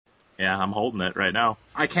Yeah, I'm holding it right now.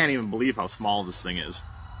 I can't even believe how small this thing is.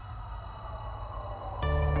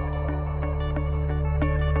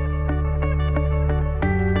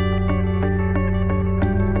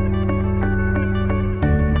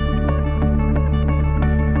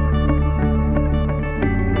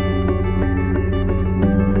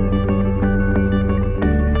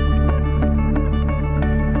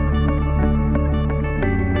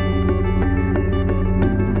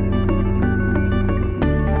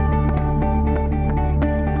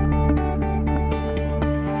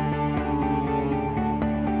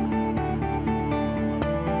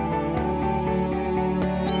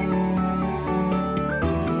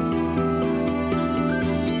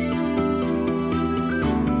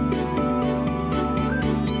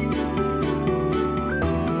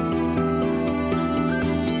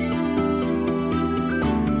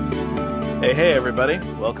 Hey everybody,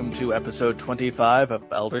 welcome to episode 25 of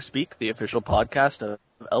Elder Speak, the official podcast of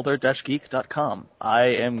elder-geek.com. I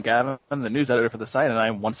am Gavin, the news editor for the site, and I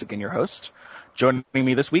am once again your host. Joining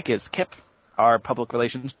me this week is Kip, our public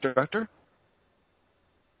relations director.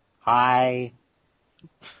 Hi.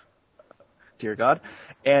 Dear God.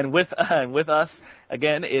 And with us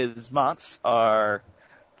again is Mats, our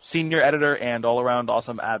senior editor and all-around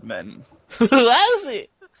awesome admin. How's it?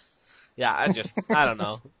 Yeah, I don't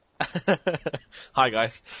know. Hi,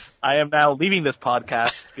 guys. I am now leaving this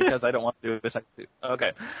podcast because I don't want to do this.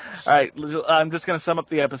 Okay. All right. I'm just going to sum up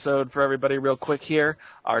the episode for everybody real quick here.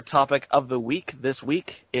 Our topic of the week this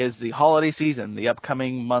week is the holiday season, the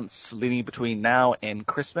upcoming months leading between now and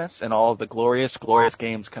Christmas, and all of the glorious, glorious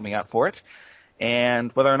games coming out for it.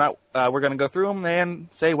 And whether or not we're going to go through them and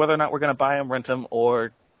say whether or not we're going to buy them, rent them,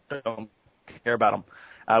 or don't care about them.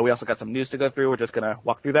 We also got some news to go through. We're just going to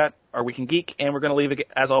walk through that, our Week in Geek, and we're going to leave it,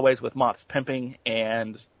 as always, with Mott's pimping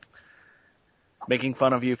and making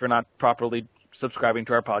fun of you for not properly subscribing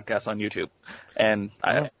to our podcast on YouTube and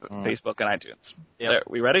Facebook and iTunes. Yep. There,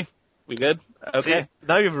 we ready? We good? Okay. See,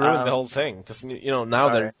 now you've ruined the whole thing, because, now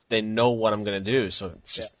right. they know what I'm going to do, so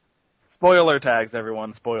it's just... Spoiler tags,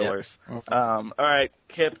 everyone. Spoilers. Yep. All right,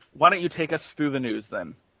 Kip, why don't you take us through the news,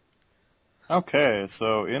 then? Okay,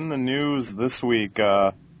 so in the news this week,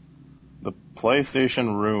 the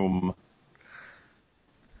PlayStation Room.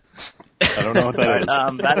 I don't know what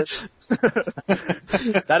that is.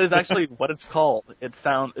 That is actually what it's called. It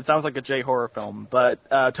sounds like a J-horror film, but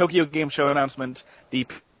Tokyo Game Show announcement, the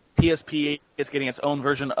PSP is getting its own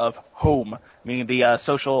version of Home, meaning the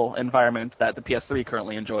social environment that the PS3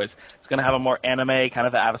 currently enjoys. It's going to have a more anime kind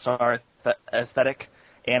of avatar aesthetic.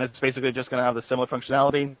 And it's basically just going to have the similar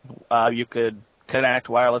functionality. You could connect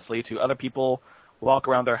wirelessly to other people, walk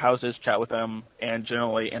around their houses, chat with them, and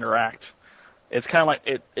generally interact. It's kind of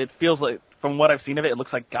like, it feels like, from what I've seen of it, it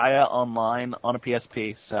looks like Gaia Online on a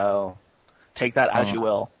PSP, so take that as you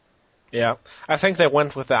will. Yeah, I think they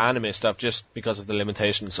went with the anime stuff just because of the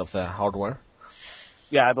limitations of the hardware.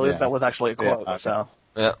 Yeah, I believe that was actually a quote, so.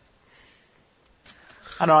 Yeah.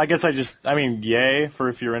 I don't know, I guess yay for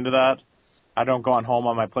if you're into that. I don't go on home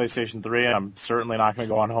on my PlayStation 3, and I'm certainly not going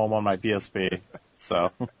to go on home on my PSP.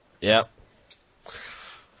 So. Yeah.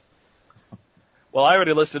 Well, I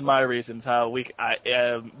already listed my reasons how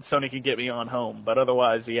Sony can get me on home, but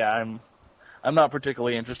otherwise, yeah, I'm not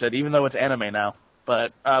particularly interested, even though it's anime now.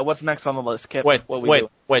 But what's next on the list, Kip? Wait,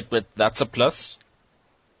 that's a plus?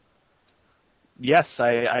 Yes,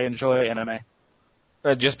 I enjoy anime.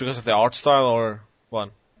 Just because of the art style, or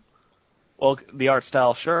what? Well, the art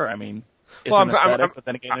style, sure. I mean, it's aesthetic, but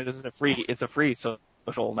then again, it's a free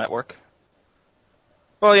social network.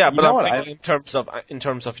 Well, yeah, but I'm thinking in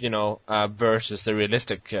terms of versus the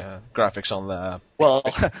realistic graphics on the. Well,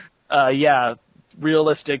 yeah,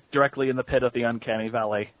 realistic directly in the pit of the uncanny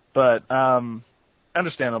valley, but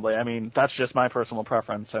understandably, I mean, that's just my personal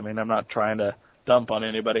preference. I mean, I'm not trying to dump on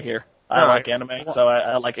anybody here. I like anime, so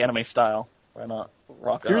I like anime style. Why not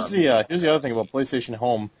rock it on? Here's the other thing about PlayStation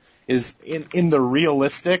Home is in the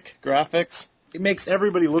realistic graphics, it makes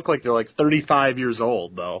everybody look like they're like 35 years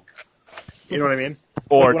old, though. You know what I mean?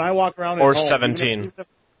 Or like when I walk around or at home, 17.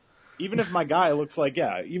 Even if my guy looks like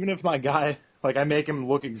like I make him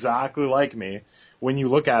look exactly like me, when you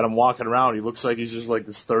look at him walking around, he looks like he's just like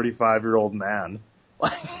this 35-year-old man.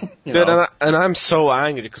 Dude, and I'm so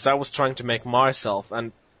angry because I was trying to make myself,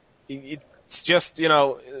 and it's just,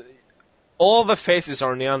 all the faces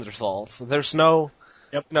are Neanderthals. There's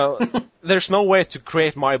there's no way to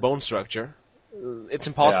create my bone structure. It's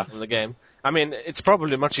impossible in the game. I mean, it's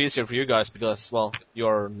probably much easier for you guys because, well,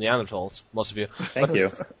 you're Neanderthals, most of you. Thank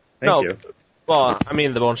you. Well, I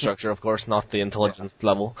mean the bone structure, of course, not the intelligence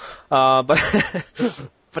level. But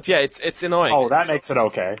yeah, it's annoying. Oh, that makes it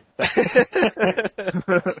okay.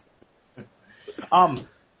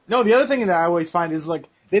 No, the other thing that I always find is like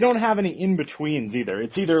they don't have any in betweens either.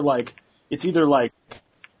 It's either like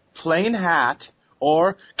plain hat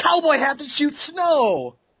or cowboy hat that shoots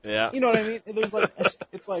snow. Yeah. You know what I mean? There's like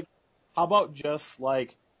it's like how about just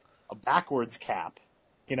like a backwards cap?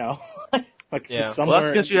 You know, like Yeah. just somewhere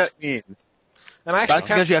Well, that's in between. And I actually That's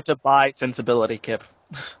because you have to buy sensibility, Kip.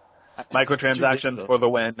 Microtransactions for the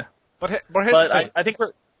win. But here's But the thing. I think we're...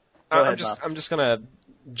 Go I'm ahead, just Mark. I'm just gonna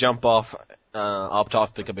jump off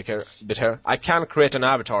topic a bit here. I can't create an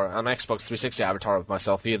avatar, an Xbox 360 avatar of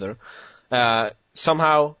myself either.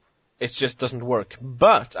 Somehow it just doesn't work.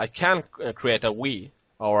 But I can create a Wii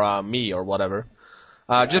or a Me or whatever.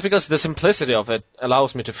 Just because the simplicity of it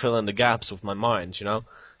allows me to fill in the gaps with my mind, you know.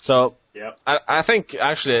 So Yep. I think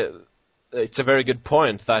actually it's a very good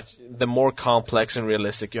point that the more complex and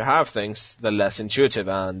realistic you have things, the less intuitive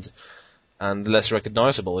and less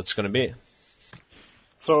recognizable it's going to be.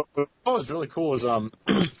 So what was really cool was a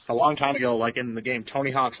long time ago, like in the game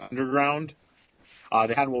Tony Hawk's Underground,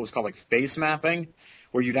 they had what was called like face mapping,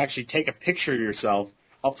 where you'd actually take a picture of yourself,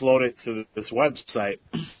 upload it to this website,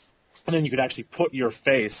 and then you could actually put your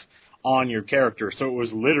face on your character, so it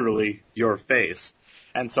was literally your face.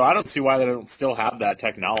 And so I don't see why they don't still have that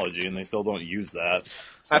technology and they still don't use that.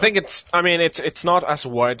 I think it's not as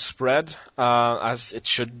widespread as it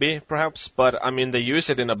should be, perhaps. But I mean, they use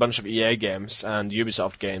it in a bunch of EA games and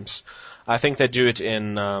Ubisoft games. I think they do it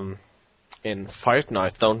in Fight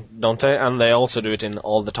Night, don't they? And they also do it in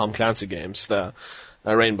all the Tom Clancy games, the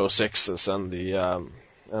Rainbow Sixes and the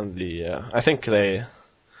I think they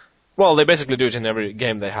basically do it in every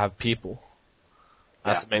game they have people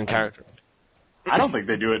as the main character. I don't think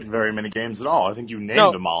they do it in very many games at all. I think you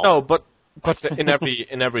named them all. No, but in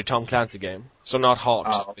every Tom Clancy game. So not Hawks,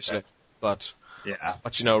 obviously, okay. but Yeah.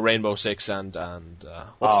 you know, Rainbow Six and what's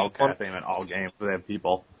Oh, the okay. one? I think meant all games, but they have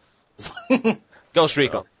people. Ghost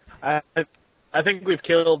Recon. I think we've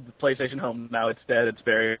killed the PlayStation Home. Now it's dead. It's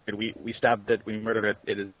buried. We stabbed it. We murdered it.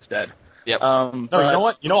 It is dead. Yep. No, you know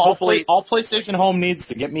what? You know, hopefully, all PlayStation Home needs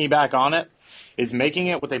to get me back on it is making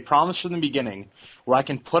it what they promised from the beginning, where I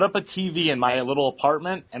can put up a TV in my little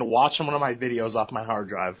apartment and watch one of my videos off my hard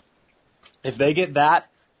drive. If they get that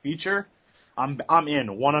feature, I'm in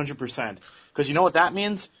 100%. Because you know what that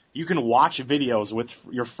means? You can watch videos with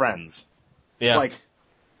your friends. Yeah. Like,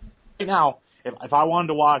 right now, if I wanted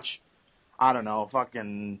to watch, I don't know,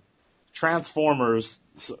 fucking Transformers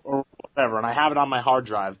or whatever, and I have it on my hard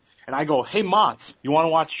drive, and I go, hey, Mott, you want to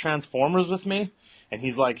watch Transformers with me? And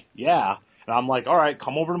he's like, yeah. And I'm like, all right,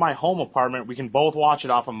 come over to my home apartment. We can both watch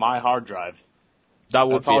it off of my hard drive. That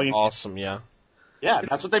would That's all be you- awesome, yeah. Yeah,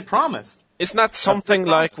 that's what they promised. Isn't that something the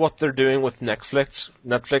like what they're doing with Netflix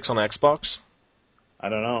on Xbox? I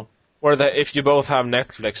don't know. Where if you both have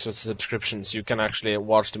Netflix subscriptions, you can actually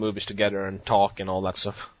watch the movies together and talk and all that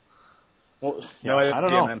stuff. Well, no, I don't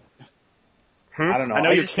know. Man. I don't know. I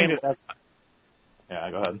know you just think can't- that's... Yeah,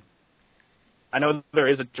 go ahead. I know there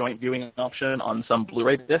is a joint viewing option on some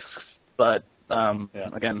Blu-ray discs, but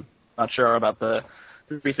again, not sure about the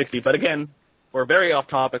 360. But again, we're very off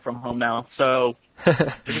topic from home now, so we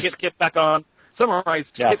can get Kip back on. Summarize,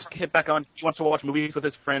 Yes. Kip back on. He wants to watch movies with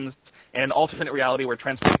his friends in an alternate reality where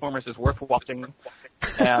Transformers is worth watching,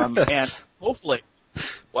 and hopefully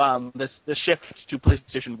this shift to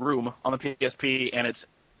PlayStation Room on the PSP and its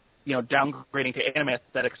downgrading to anime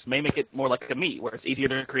aesthetics may make it more like a Me, where it's easier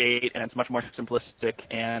to create and it's much more simplistic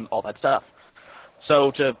and all that stuff.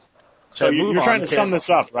 So So move you're on trying to sum this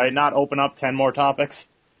up, right? Not open up 10 more topics?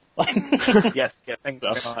 yes, thanks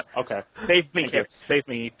So, very much. okay. Save me, Thank you. Kip. Save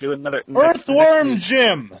me. Do another Earthworm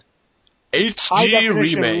Jim! High HG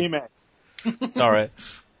definition remake. Sorry.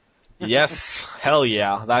 Yes, hell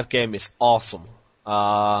yeah, that game is awesome.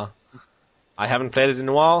 I haven't played it in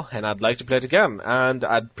a while, and I'd like to play it again, and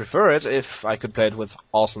I'd prefer it if I could play it with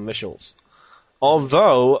awesome visuals.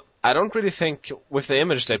 Although, I don't really think, with the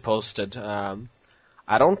image they posted,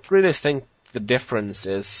 I don't really think the difference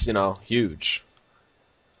is, huge.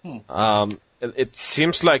 It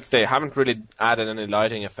seems like they haven't really added any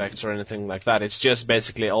lighting effects or anything like that. It's just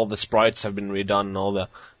basically all the sprites have been redone, all the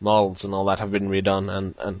models and all that have been redone,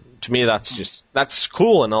 and to me that's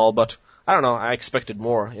cool and all, but I don't know, I expected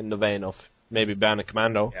more in the vein of maybe Bionic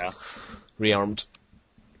Commando, Yeah. rearmed.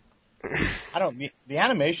 I don't. The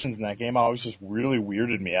animations in that game always just really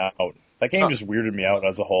weirded me out. That game just weirded me out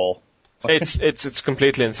as a whole. It's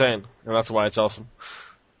completely insane, and that's why it's awesome.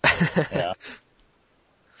 Yeah.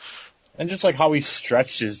 And just like how he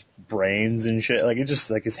stretched his brains and shit, like it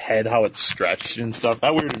just like his head, how it's stretched and stuff.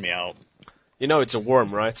 That weirded me out. It's a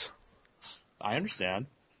worm, right? I understand.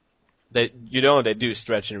 They do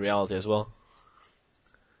stretch in reality as well.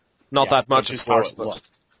 Not that much, just of course, how it but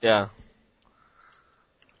looks. yeah.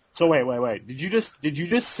 So wait. Did you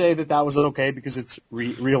just say that was okay because it's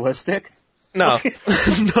realistic? No,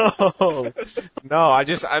 no. I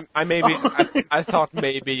thought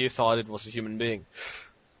maybe you thought it was a human being.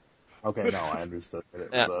 Okay, no, I understood that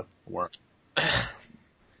it was Yeah. a worm.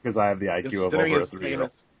 Because I have the IQ of over a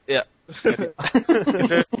 3-year-old. Yeah.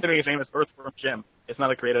 Considering his name is Earthworm Jim. It's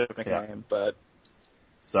not a creative nickname, but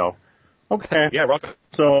So, okay. yeah, rock.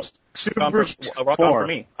 So, Super rock on 4 for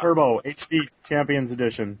me. Turbo HD Champions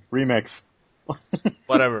Edition Remix.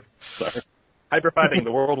 Whatever. Sorry. Hyper Fighting,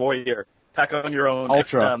 the World Warrior. Tack on your own.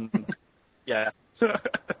 Ultra. Yeah.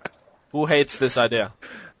 Who hates this idea?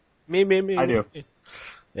 Me. I do.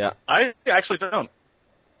 Yeah. I actually don't.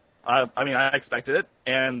 I mean, I expected it,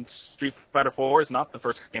 and Street Fighter 4 is not the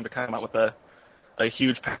first game to come out with a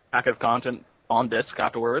huge packet of content on disc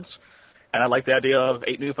afterwards. And I like the idea of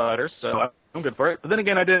 8 new fighters, so I'm good for it. But then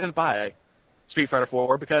again, I didn't buy Street Fighter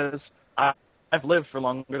 4 because I've lived for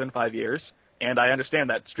longer than 5 years, and I understand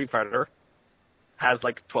that Street Fighter has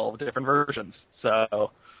like 12 different versions.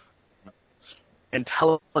 So,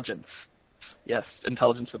 intelligence. Yes,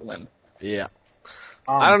 intelligence for the win. Yeah.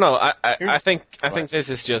 I don't know. I think this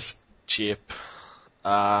is just cheap,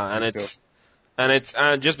 and it's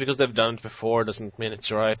just because they've done it before doesn't mean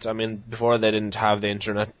it's right. I mean, before they didn't have the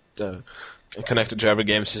internet connected to every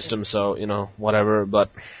game system, so whatever.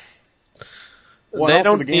 But well, they also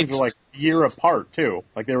don't the games need were like a year apart too.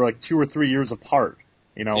 Like they were like 2 or 3 years apart.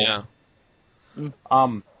 Yeah.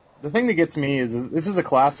 The thing that gets me is this is a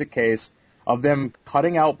classic case of them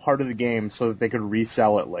cutting out part of the game so that they could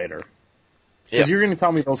resell it later. Because you're going to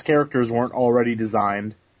tell me those characters weren't already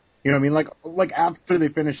designed. You know what I mean? Like after they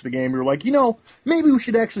finished the game, you're like, maybe we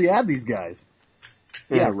should actually add these guys.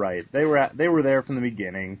 Yeah, right. They were there from the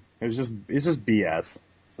beginning. It's just BS.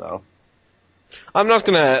 So I'm not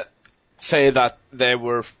gonna say that they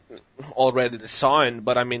were already designed,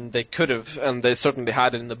 but I mean they could have, and they certainly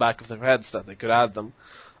had it in the back of their heads that they could add them.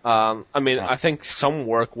 I think some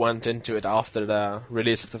work went into it after the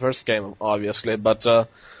release of the first game, obviously, but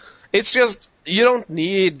it's just you don't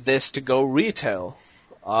need this to go retail.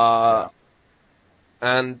 And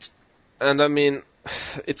I mean,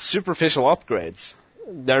 it's superficial upgrades.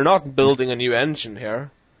 They're not building a new engine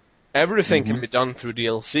here. Everything can be done through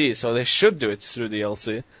DLC, so they should do it through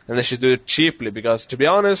DLC, and they should do it cheaply, because, to be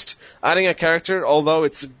honest, adding a character, although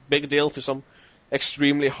it's a big deal to some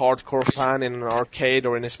extremely hardcore fan in an arcade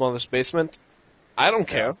or in his mother's basement, I don't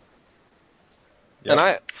care.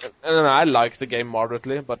 Yep. And I like the game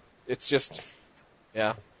moderately, but it's just,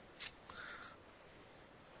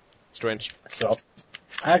 strange. So,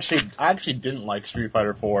 I actually didn't like Street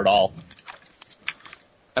Fighter 4 at all.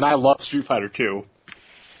 And I love Street Fighter 2.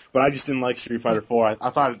 But I just didn't like Street Fighter 4. I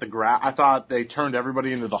thought they turned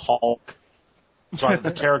everybody into the Hulk. So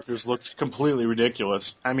the characters looked completely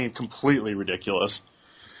ridiculous. I mean, completely ridiculous.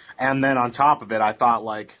 And then on top of it, I thought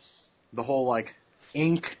the whole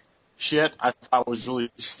ink shit I thought was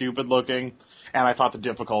really stupid looking, and I thought the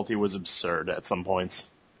difficulty was absurd at some points.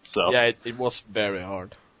 So yeah, it was very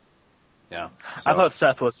hard. Yeah, I thought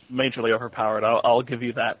Seth was majorly overpowered. I'll give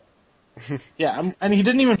you that. Yeah, and he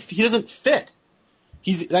doesn't fit.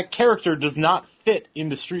 That character does not fit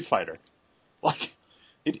into Street Fighter.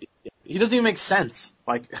 He doesn't even make sense.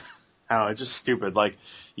 I don't know, it's just stupid.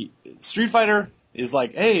 Street Fighter is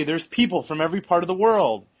hey, there's people from every part of the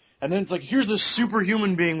world. And then it's here's a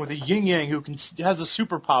superhuman being with a yin-yang who has a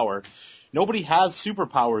superpower. Nobody has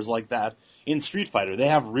superpowers like that in Street Fighter. They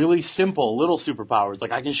have really simple little superpowers.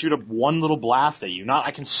 I can shoot up one little blast at you. Not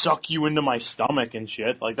I can suck you into my stomach and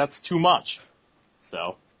shit. That's too much.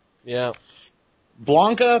 So. Yeah.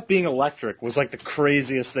 Blanca being electric was the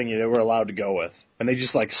craziest thing they were allowed to go with. And they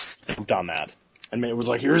just stumped on that. And it was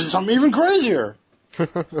here's something even crazier.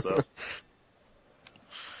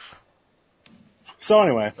 So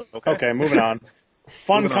anyway, okay, moving on.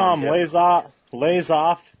 Funcom lays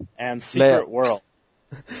off, and Secret World.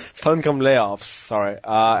 Funcom layoffs, sorry,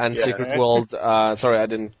 and Secret World, sorry, I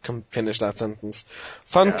didn't finish that sentence.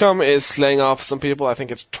 Funcom is laying off some people, I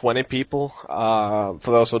think it's 20 people.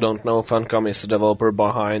 For those who don't know, Funcom is the developer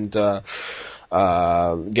behind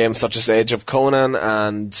games such as Age of Conan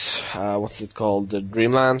and, what's it called,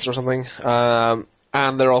 Dreamlands or something.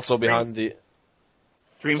 And they're also behind the...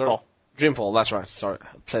 Dreamfall. Dreamfall, that's right. Sorry,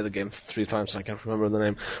 I played the game 3 times, I can't remember the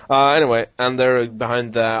name. Anyway, and they're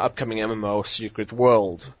behind the upcoming MMO Secret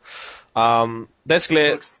World.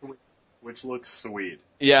 Basically, which looks sweet.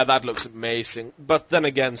 Yeah, that looks amazing. But then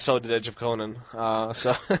again, so did Age of Conan.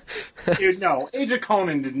 Dude, no, Age of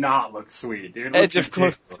Conan did not look sweet, dude. Age of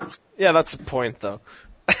Conan. Yeah, that's the point, though.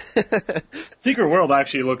 Secret World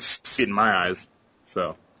actually looks sweet in my eyes.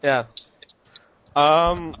 So. Yeah.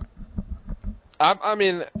 I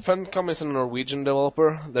mean, Funcom is a Norwegian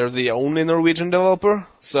developer. They're the only Norwegian developer,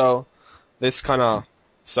 so this kind of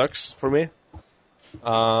sucks for me.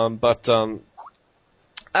 But I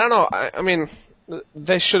don't know. I mean,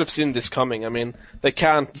 they should have seen this coming. I mean, they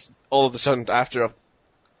can't all of a sudden after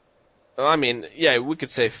we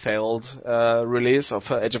could say failed release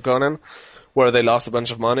of Age of Conan, where they lost a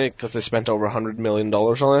bunch of money because they spent over $100 million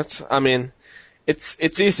on it. I mean,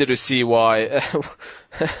 it's easy to see why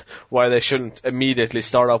they shouldn't immediately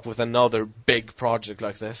start up with another big project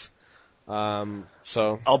like this.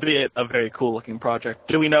 So, albeit a very cool looking project.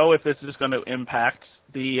 Do we know if this is going to impact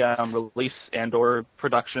the release and/or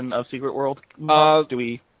production of Secret World? Do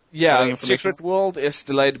we? Yeah, Secret World is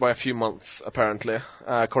delayed by a few months, apparently,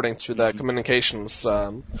 according to the communications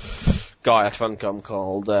guy at Funcom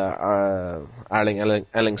called Erling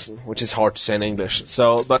Ellingsen, which is hard to say in English.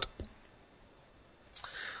 So, but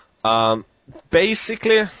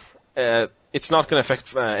basically, it's not going to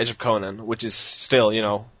affect Age of Conan, which is still,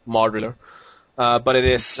 modular, but it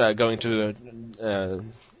is going to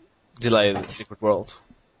delay the Secret World.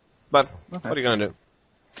 But what are you going to do?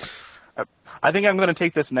 I think I'm going to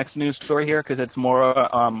take this next news story here because it's more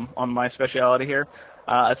on my speciality here.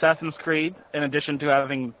 Assassin's Creed, in addition to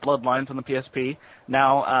having Bloodlines on the PSP,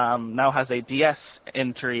 now has a DS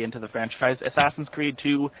entry into the franchise, Assassin's Creed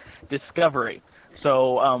 2 Discovery.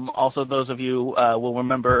 So also those of you will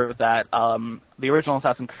remember that the original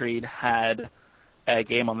Assassin's Creed had a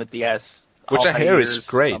game on the DS. Which I hear is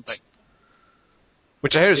great. Something.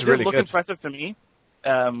 Which I hear is really good. It good. look impressive to me,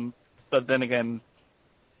 but then again,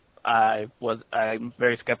 I'm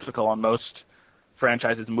very skeptical on most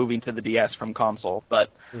franchises moving to the DS from console.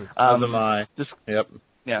 But as am I. Yep.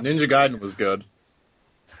 Yeah. Ninja Gaiden was good.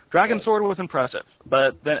 Dragon Sword was impressive,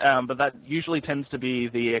 but that usually tends to be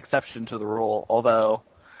the exception to the rule. Although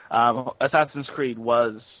Assassin's Creed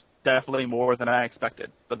was definitely more than I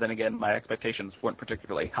expected, but then again, my expectations weren't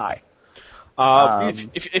particularly high.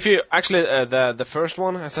 If you actually the first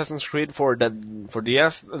one, Assassin's Creed for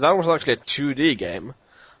DS, that was actually a 2D game.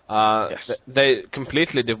 Yes. They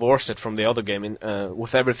completely divorced it from the other game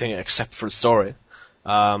with everything except for the story.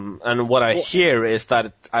 And what I hear is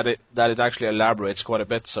that it actually elaborates quite a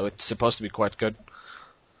bit, so it's supposed to be quite good.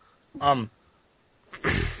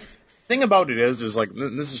 Thing about it is like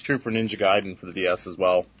this is true for Ninja Gaiden for the DS as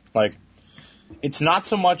well. Like, it's not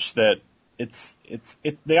so much that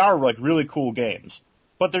they are like really cool games,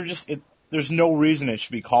 but there's no reason it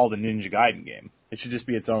should be called a Ninja Gaiden game. It should just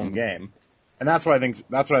be its own game. And that's what I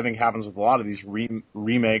think happens with a lot of these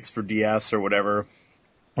remakes for DS or whatever,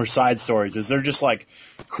 or side stories, is they're just like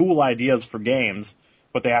cool ideas for games,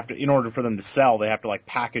 but they have to, in order for them to sell, they have to like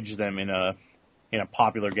package them in a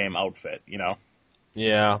popular game outfit,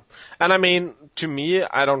 Yeah, and I mean, to me,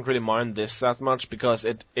 I don't really mind this that much because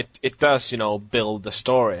it does, build the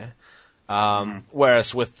story.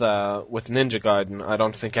 Whereas with Ninja Gaiden, I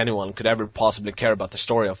don't think anyone could ever possibly care about the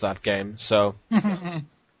story of that game. So.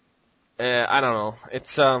 I don't know.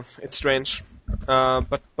 It's strange,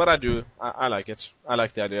 but I do. I like it. I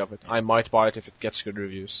like the idea of it. I might buy it if it gets good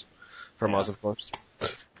reviews from us, of course.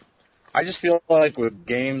 I just feel like with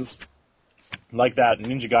games like that,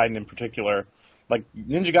 Ninja Gaiden in particular, like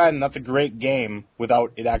Ninja Gaiden, that's a great game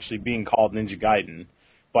without it actually being called Ninja Gaiden.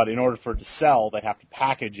 But in order for it to sell, they have to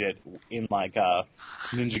package it in like a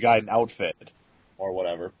Ninja Gaiden outfit or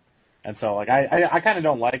whatever. And so, like, I kind of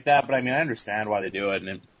don't like that, but I mean, I understand why they do it.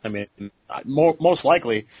 And I mean, most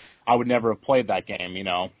likely, I would never have played that game,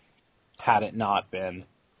 had it not been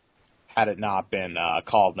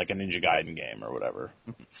called like a Ninja Gaiden game or whatever.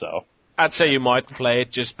 So I'd say you might play it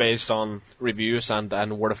just based on reviews and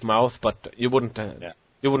word of mouth, but you wouldn't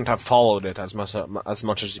have followed it as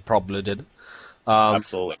much as you probably did.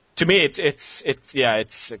 Absolutely. To me, it's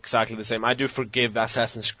exactly the same. I do forgive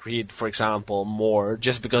Assassin's Creed, for example, more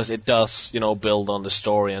just because it does, build on the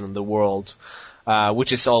story and the world,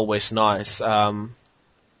 which is always nice.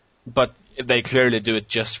 But they clearly do it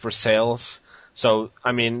just for sales. So,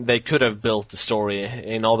 I mean, they could have built the story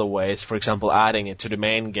in other ways, for example, adding it to the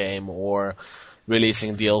main game or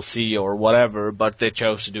releasing DLC or whatever, but they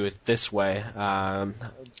chose to do it this way,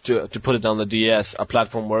 to put it on the DS, a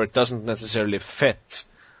platform where it doesn't necessarily fit,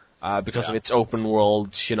 because of its open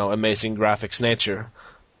world, amazing graphics nature.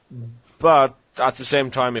 But at the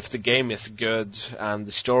same time, if the game is good and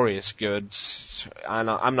the story is good,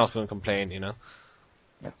 I'm not going to complain,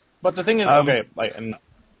 But the thing is,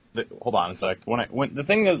 hold on a sec. When the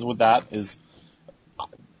thing is with that is,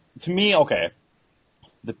 to me,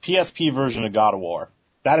 the PSP version of God of War,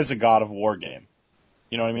 that is a God of War game.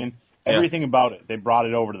 You know what I mean? Yeah. Everything about it, they brought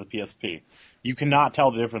it over to the PSP. You cannot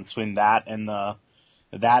tell the difference between that and the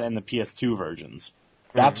PS2 versions.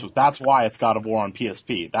 That's why it's God of War on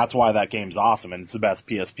PSP. That's why that game's awesome, and it's the best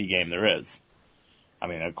PSP game there is. I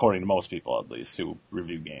mean, according to most people, at least, who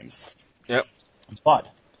review games. Yep. But,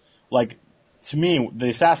 like, to me, the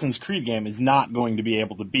Assassin's Creed game is not going to be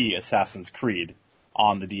able to be Assassin's Creed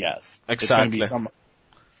on the DS. Exactly. It's going to be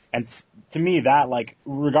and to me, that, like,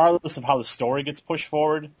 regardless of how the story gets pushed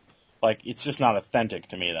forward, like, it's just not authentic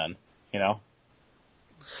to me then, you know?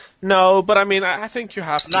 No, but I mean, I think you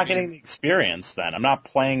have to. I'm not getting the experience then. I'm not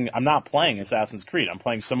playing Assassin's Creed. I'm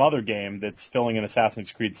playing some other game that's filling an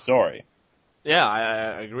Assassin's Creed story. Yeah,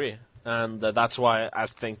 I agree. And that's why I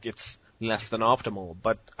think it's less than optimal.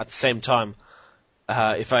 But at the same time,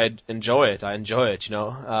 if I enjoy it, I enjoy it, you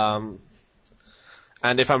know.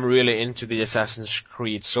 And if I'm really into the Assassin's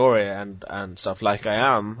Creed story and stuff like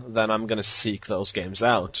I am, then I'm gonna seek those games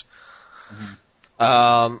out.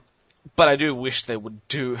 Mm-hmm. But I do wish they would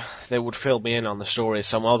fill me in on the story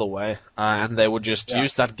some other way, and they would just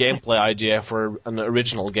use that gameplay idea for an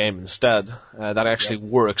original game instead, that actually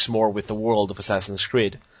works more with the world of Assassin's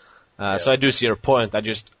Creed. So I do see your point. I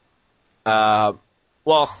just,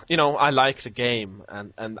 well, you know, I like the game,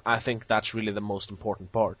 and I think that's really the most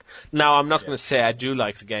important part. Now, I'm not going to say I do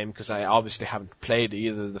like the game, because I obviously haven't played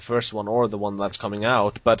either the first one or the one that's coming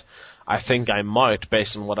out, but I think I might,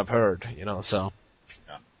 based on what I've heard, you know, so.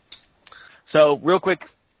 Yeah. So, real quick,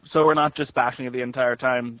 so we're not just bashing it the entire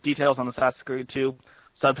time, details on Assassin's Creed 2.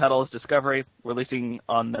 Subtitle is Discovery, releasing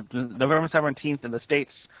on November 17th in the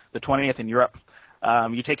States, the 20th in Europe.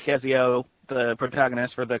 You take Ezio, the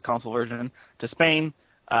protagonist for the console version, to Spain.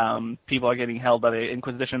 People are getting held by the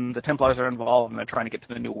Inquisition. The Templars are involved, and they're trying to get to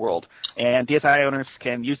the New World. And DSi owners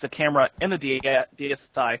can use the camera in the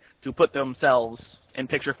DSi to put themselves in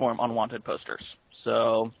picture form on wanted posters.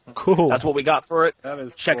 So cool. That's what we got for it. That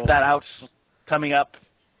is Check cool. that out. Coming up,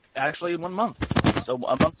 actually, in 1 month. So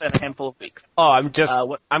a month and a handful of weeks. Oh,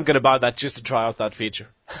 I'm gonna buy that just to try out that feature,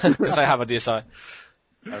 because I have a DSi.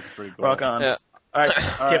 That's pretty cool. Rock on. Yeah. All right, All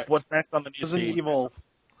Kip, right. what's next on the news feed?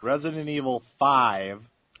 Resident Evil 5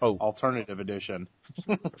 Alternative Edition.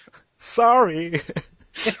 Sorry.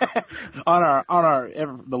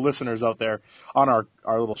 The listeners out there, on our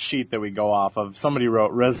little sheet that we go off of, somebody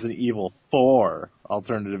wrote Resident Evil 4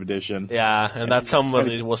 Alternative Edition. Yeah, and that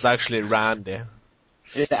somebody was actually Randy.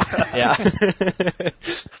 Yeah.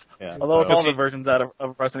 Yeah. Although with So- all the versions out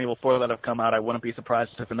of Resident Evil 4 that have come out, I wouldn't be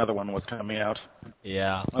surprised if another one was coming out.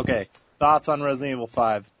 Yeah. Okay, thoughts on Resident Evil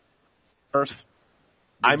 5. First,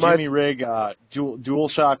 I the Jimmy Rig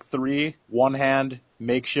DualShock 3 one-hand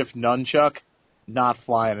makeshift nunchuck, not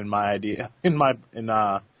flying in my idea.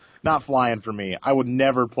 Not flying for me. I would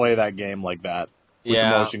never play that game like that. With the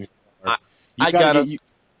motion controller.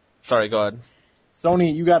 Sorry, go ahead.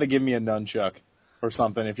 Sony, you got to give me a nunchuck or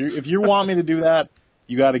something. If you want me to do that,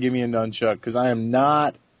 you got to give me a nunchuck, because I am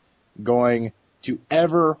not going to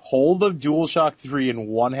ever hold a DualShock 3 in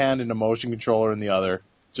one hand and a motion controller in the other.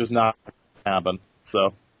 Just not happen.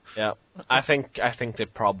 So. Yeah, I think they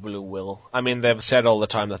probably will. I mean, they've said all the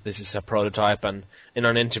time that this is a prototype, and in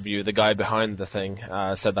an interview, the guy behind the thing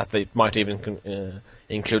said that they might even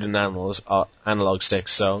include an analog stick.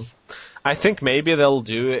 So, I think maybe they'll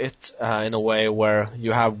do it in a way where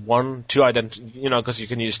you have because you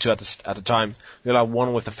can use two at a time. You'll have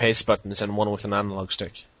one with the face buttons and one with an analog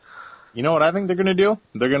stick. You know what I think they're going to do?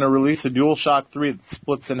 They're going to release a DualShock 3 that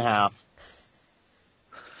splits in half.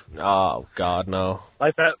 Oh God, no!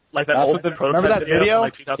 Like that That's old what the- prototype remember that video?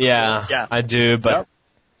 Like 2004? Yeah, I do. But Yep.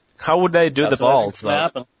 how would they do That's the what I balls think's gonna though?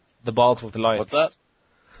 happen. The balls with the lights. What's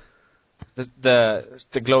that?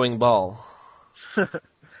 The glowing ball.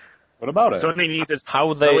 What about it? Don't they need this? How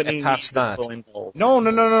would they don't need attach this that? glowing bulb? No.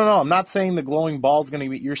 I'm not saying the glowing ball is going to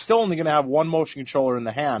be. You're still only going to have one motion controller in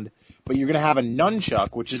the hand, but you're going to have a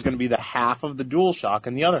nunchuck, which is going to be the half of the DualShock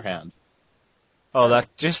in the other hand. Oh, that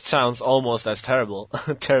just sounds almost as terrible.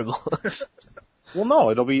 Terrible. Well, no,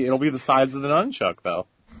 it'll be the size of the nunchuck, though.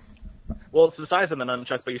 Well, it's the size of the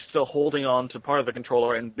nunchuck, but you're still holding on to part of the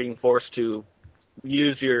controller and being forced to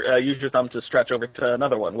use your thumb to stretch over to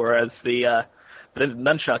another one, whereas the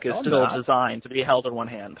nunchuck is still designed to be held in one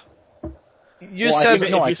hand. I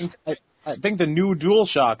think the new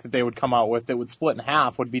DualShock that they would come out with that would split in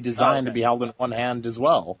half would be designed to be held in one hand as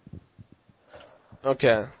well.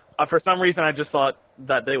 Okay. For some reason, I just thought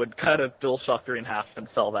that they would cut a DualShock 3 in half and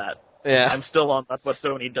sell that. Yeah. I'm still on that's what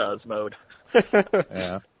Sony does mode.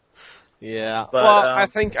 Yeah. Yeah. But, well, I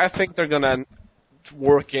think they're gonna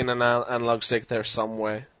work in an analog stick there some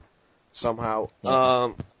way, somehow. I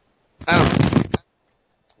don't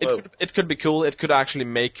know. It could be cool. It could actually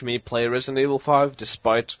make me play Resident Evil 5,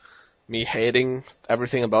 despite me hating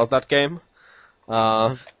everything about that game.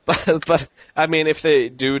 But I mean, if they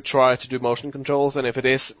do try to do motion controls, and if it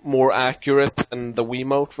is more accurate than the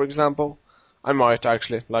Wiimote, for example, I might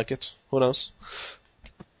actually like it. Who knows?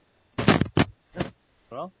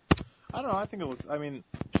 Well, I don't know. I think it looks. I mean,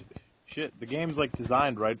 shit. The game's like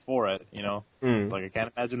designed right for it. You know, like I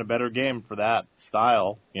can't imagine a better game for that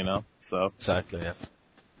style. You know, so Exactly. Yeah.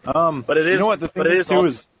 But it is. You know what the thing is too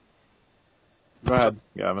is. Go ahead,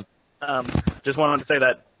 Gavin. Just wanted to say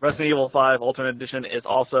that Resident Evil 5 Ultimate Edition is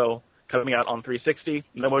also coming out on 360.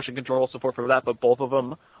 No motion control support for that, but both of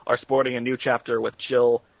them are sporting a new chapter with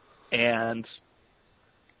Jill and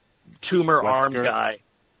tumor arm Wesker? guy.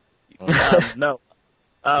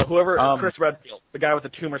 Chris Redfield, the guy with the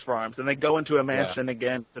tumors for arms, and they go into a mansion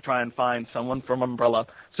again to try and find someone from Umbrella.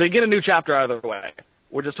 So you get a new chapter either way.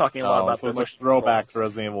 We're just talking a lot about so the it's a motion throwback control. to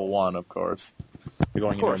Resident Evil 1, of course. You're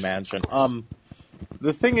going Of into a course. mansion.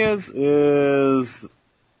 The thing is,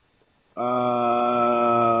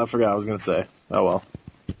 I forgot what I was gonna say. Oh well.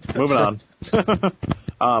 Moving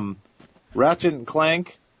on. Ratchet and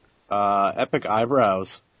Clank, epic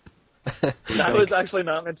eyebrows. That was actually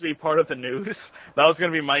not meant to be part of the news. That was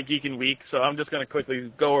going to be my Geekin' Week, so I'm just going to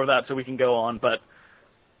quickly go over that so we can go on. But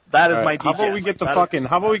that is my. How about we get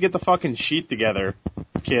the fucking sheet together,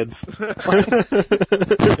 kids? If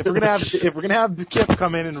we're gonna have Kip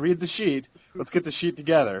come in and read the sheet, let's get the sheet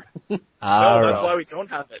together. No, that's why we don't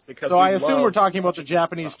have it. Because So I assume we're talking about the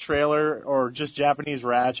Japanese trailer or just Japanese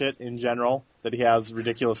Ratchet in general, that he has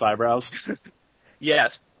ridiculous eyebrows.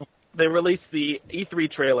 Yes. They released the E3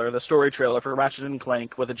 trailer, the story trailer for Ratchet and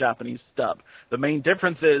Clank with a Japanese dub. The main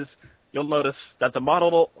difference is you'll notice that the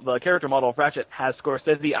character model of Ratchet has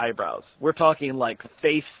Scorsese eyebrows. We're talking like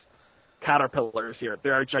face caterpillars here.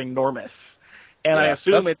 They are ginormous. And I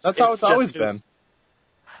assume that's how it's always been.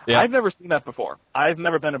 Yeah. I've never seen that before. I've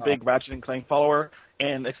never been a big Ratchet and Clank follower,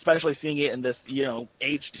 and especially seeing it in this,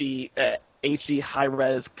 HD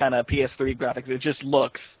high-res kind of PS3 graphics, it just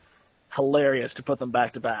looks hilarious to put them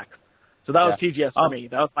back to back. So that was TGS for me.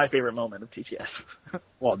 That was my favorite moment of TGS.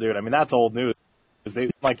 Well, dude, I mean, that's old news.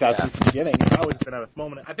 They like that since the beginning. It's always been a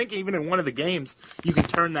moment. I think even in one of the games, you can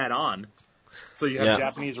turn that on. So you have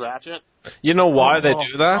Japanese Ratchet. You know why they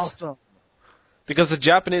do that? Awesome. Because the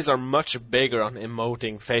Japanese are much bigger on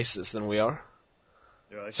emoting faces than we are.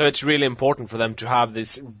 Really? So it's really important for them to have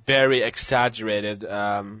these very exaggerated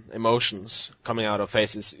emotions coming out of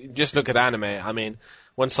faces. Just look at anime. I mean,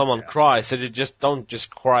 when someone cries, they don't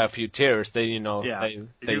just cry a few tears. They They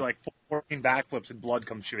do like 14 backflips and blood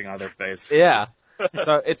comes shooting out of their face. Yeah.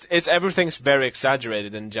 So it's everything's very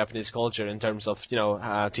exaggerated in Japanese culture in terms of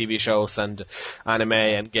TV shows and anime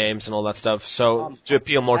and games and all that stuff. So to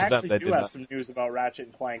appeal more to them, they I do actually do have that. some news about Ratchet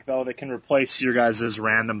and Clank, though, that can replace your guys'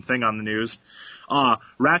 random thing on the news.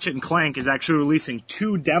 Ratchet and Clank is actually releasing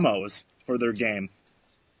 2 demos for their game.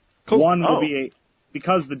 Cool. One will be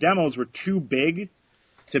because the demos were too big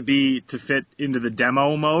to fit into the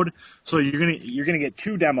demo mode. So you're gonna get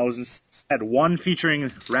 2 demos instead, one featuring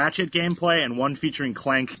Ratchet gameplay and one featuring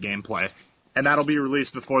Clank gameplay, and that'll be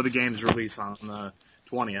released before the game's release on the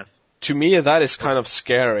 20th. To me, that is kind of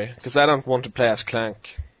scary because I don't want to play as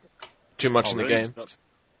Clank too much in the really? game.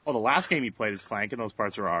 Well, the last game you played as Clank, and those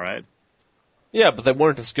parts are all right. Yeah, but they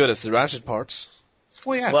weren't as good as the Ratchet parts.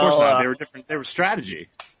 Well, yeah, of Well, course not. They were different. They were strategy.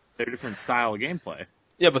 They were different style of gameplay.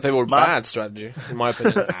 Yeah, but they were bad strategy, in my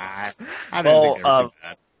opinion. I didn't think they were too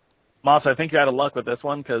bad. Moss, I think you're out of luck with this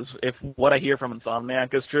one, because if what I hear from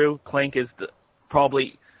Insomniac is true, Clank is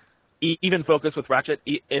probably even focused with Ratchet,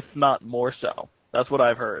 if not more so. That's what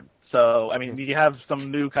I've heard. So, I mean, you have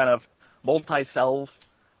some new kind of multi-self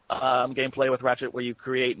gameplay with Ratchet where you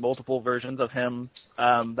create multiple versions of him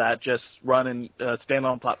that just run and stand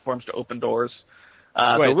on platforms to open doors.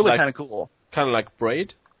 So really kind of cool. Kind of like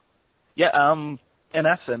Braid? Yeah, in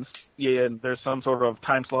essence, there's some sort of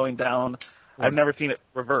time slowing down. I've never seen it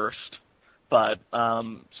reversed, but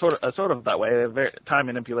sort of that way, time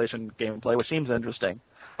manipulation gameplay, which seems interesting.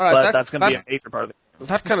 All right, but that's going to be a major part of it.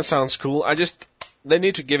 That kind of sounds cool. They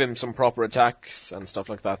need to give him some proper attacks and stuff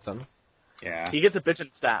like that then. Yeah. He gets a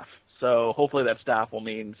bitchin' staff, so hopefully that staff will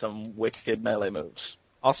mean some wicked melee moves.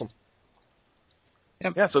 Awesome.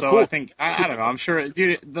 Yep. Yeah, so so cool. I think, I don't know, I'm sure,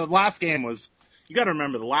 dude, the last game was, you gotta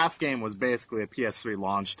remember, the last game was basically a PS3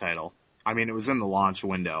 launch title. I mean, it was in the launch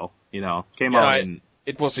window, came out in...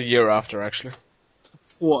 It was a year after, actually.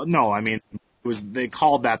 Well, no, I mean, they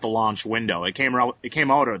called that the launch window. It came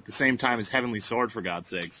out at the same time as Heavenly Sword, for God's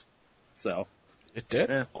sakes. So. It did?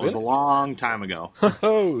 Yeah. It was a long time ago.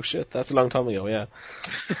 Oh, shit, that's a long time ago, yeah.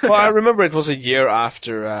 Well, I remember it was a year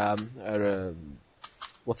after,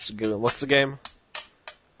 what's the game?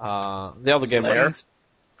 The other game.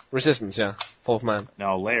 Resistance, yeah. Fall of Man.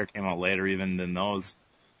 No, Lair came out later even than those.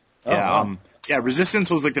 Oh, Yeah, wow. yeah,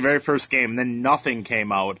 Resistance was like the very first game, then Nothing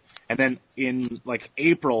came out, and then in like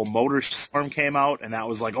April, Motorstorm came out, and that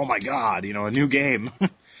was like, oh my god, you know, a new game.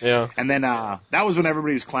 Yeah. And then that was when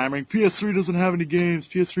everybody was clamoring, PS3 doesn't have any games,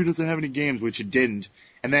 PS3 doesn't have any games, which it didn't.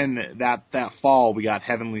 And then that fall, we got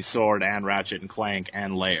Heavenly Sword and Ratchet and Clank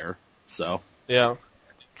and Lair. So. Yeah.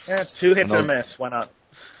 Yeah, 2 hits And or those- miss. Why not?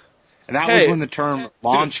 And that was when the term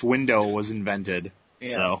launch window was invented.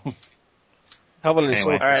 Yeah. So. Heavenly Anyway.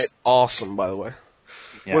 Sword All right. is awesome, by the way.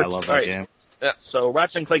 Yeah, I love that Alright. game. So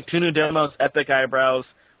Ratchet and Clank, 2 new demos, epic eyebrows.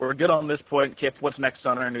 We're good on this point. Kip, what's next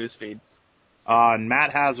on our news feed?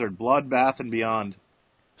 Matt Hazard, Bloodbath and Beyond.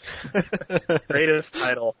 Greatest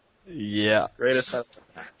title. Yeah. Greatest title.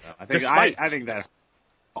 I think Despite- I think that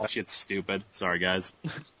all shit's stupid. Sorry, guys.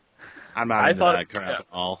 I'm not I into thought- that crap yeah. at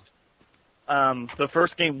all. The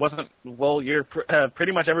first game wasn't, well,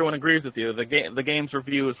 pretty much everyone agrees with you. The game's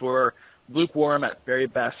reviews were lukewarm at very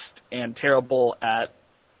best and terrible at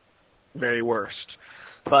very worst.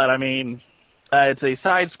 But, I mean, it's a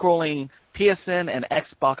side-scrolling PSN and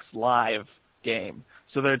Xbox Live game.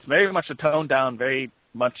 So that it's very much a toned down, very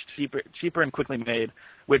much cheaper and quickly made,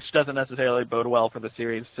 which doesn't necessarily bode well for the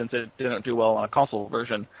series since it didn't do well on a console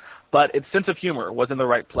version. But its sense of humor was in the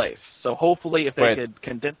right place. So hopefully if they Right. could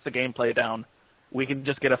condense the gameplay down, we can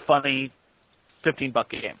just get a funny $15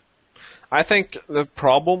 game. I think the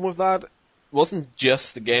problem with that wasn't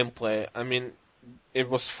just the gameplay. I mean, it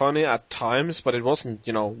was funny at times, but it wasn't,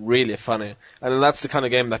 really funny. And that's the kind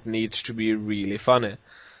of game that needs to be really funny.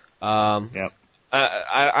 Yep.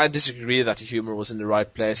 I disagree that the humor was in the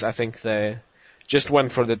right place. I think they just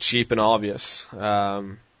went for the cheap and obvious.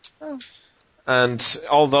 And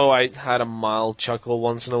although I had a mild chuckle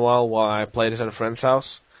once in a while I played it at a friend's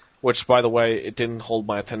house, which, by the way, it didn't hold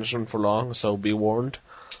my attention for long, so be warned.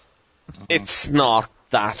 It's not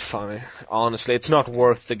that funny, honestly. It's not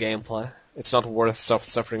worth the gameplay. It's not worth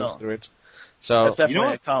suffering No. through it. So, That's definitely you know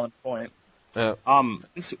a what? common point.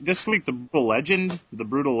 This week the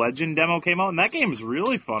Brutal Legend demo came out, and that game is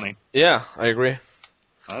really funny. yeah, I agree.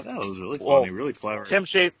 I thought it was really Well, funny, really clever. Tim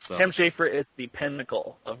So. Schafer is the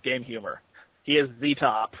pinnacle of game humor. He is the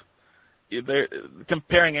top.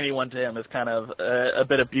 Comparing anyone to him is kind of a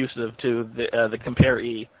bit abusive to the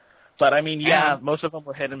comparee. But I mean, yeah, most of them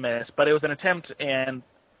were hit and miss. But it was an attempt, and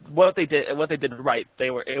what they did right.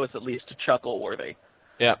 It was at least chuckle worthy.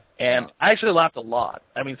 Yeah. And I actually laughed a lot.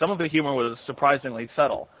 I mean, some of the humor was surprisingly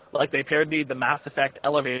subtle. Like they parodied the Mass Effect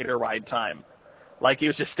elevator ride time. Like he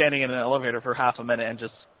was just standing in an elevator for half a minute and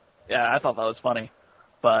just, I thought that was funny.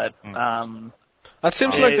 But That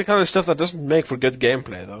seems like the kind of stuff that doesn't make for good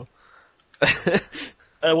gameplay, though.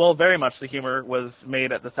 well, very much the humor was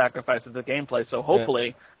made at the sacrifice of the gameplay. So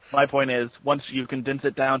hopefully, my point is, once you condense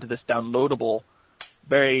it down to this downloadable,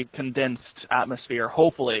 very condensed atmosphere,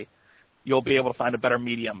 hopefully you'll be able to find a better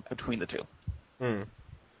medium between the two.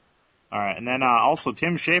 All right, and then also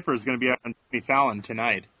Tim Schafer is going to be on Jimmy Fallon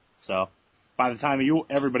tonight. So by the time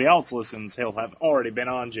everybody else listens, he'll have already been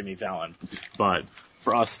on Jimmy Fallon. But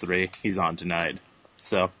for us three, he's on tonight.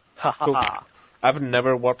 So Ha ha Cool. ha. I've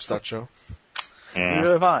never watched that show. yeah,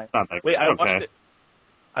 Neither have I. Not that- Wait, it's I watched okay. it.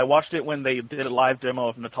 I watched it when they did a live demo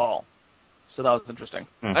of Natal, so that was interesting.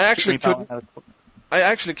 I actually Jimmy couldn't.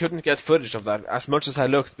 Fallon Get footage of that as much as I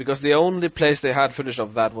looked because the only place they had footage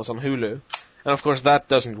of that was on Hulu, and of course that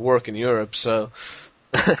doesn't work in Europe. So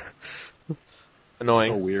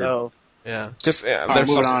annoying. So weird. So, Yeah, because All right, there's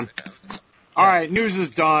moving some. on. All right, news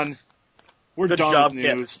is done. We're Good done job, with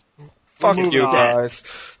Kip. news. Fuck moving you on. guys.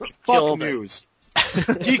 Fuck Killed it. news.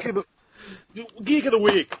 Geek of the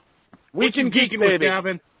week. Week in Geek, geeking baby. with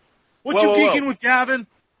Gavin? What Whoa, you whoa, geeking whoa. with Gavin?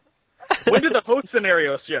 When did the host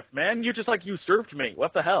scenario shift, man? You just usurped me.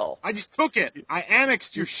 What the hell? I just took it. I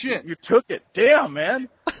annexed your shit. You took it. Damn, man.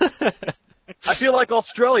 I feel like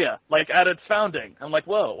Australia, like at its founding. I'm like,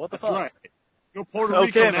 whoa, what the That's fuck? right. Go Puerto Okay,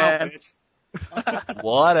 Rico now, man. bitch.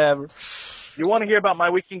 Whatever. You want to hear about my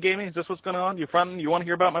week in gaming? Is this what's going on? You fronting? You want to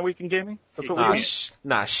hear about my week in gaming? That's what we're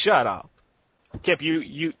doing? Shut up. Kip,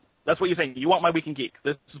 you. That's what you're saying. You want my week in geek.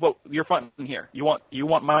 This is what you're fronting here. You want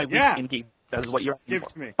my week Yeah. in geek. That is what you're asking Give for.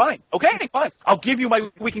 it to me. Fine. Okay, fine. I'll give you my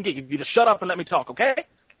week in geek. If you just shut up and let me talk, okay?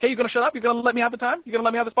 Okay, you're gonna shut up? You're gonna let me have the time? You're gonna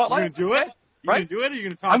let me have the You spotlight? gonna do it? Okay? You Right? gonna do it, or you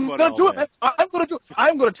gonna talk I'm about gonna it do all it, day? man. I'm gonna do it.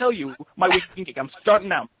 I'm gonna tell you my week in geek. I'm starting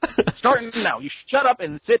now. Starting now. You shut up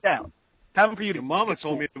and sit down. Time for you to Your mama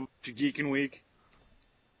told me to geek in week.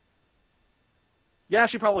 Yeah,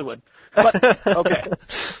 she probably would. But, okay.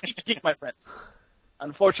 Geek, my friend.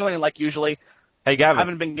 Unfortunately, like usually, Hey, Gavin. I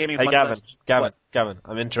haven't been gaming Hey, much. Gavin,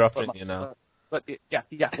 I'm interrupting you now. What, yeah,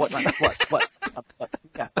 what, yeah, what?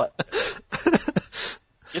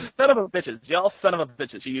 You son of a bitches. Y'all son of a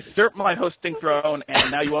bitches. You usurped my hosting throne,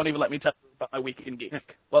 and now you won't even let me tell you about my Week in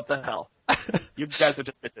Geek. What the hell? You guys are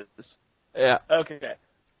just bitches. Yeah. Okay.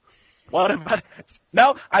 What about...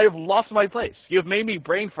 Now I have lost my place. You have made me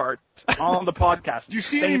brain fart on the podcast. Do you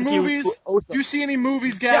see any movies? Do you see any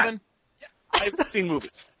movies, Gavin? Yeah. I've seen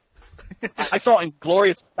movies. I saw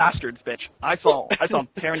Inglourious Bastards, bitch. I saw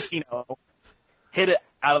Tarantino hit it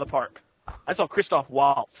out of the park. I saw Christoph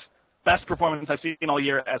Waltz. Best performance I've seen all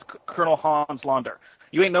year as Colonel Hans Launder.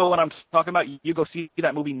 You ain't know what I'm talking about? You go see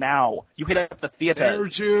that movie now. You hit up the theater.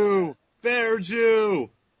 Bear Jew.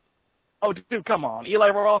 Oh, dude, come on. Eli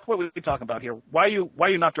Roth, what are we talking about here? Why are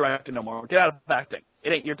you not directing no more? Get out of acting.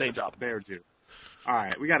 It ain't your day job. Bear Jew. All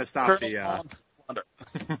right, we got to stop Colonel Hans Launder.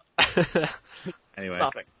 Anyway.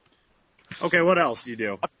 Stopping. Okay, what else do you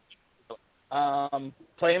do?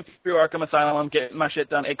 Playing through Arkham Asylum, getting my shit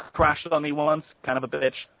done. It crashed on me once, kind of a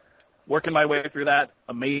bitch. Working my way through that.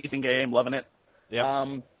 Amazing game, loving it.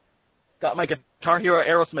 Yeah. Got my Guitar Hero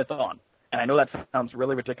Aerosmith on. And I know that sounds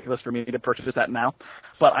really ridiculous for me to purchase that now,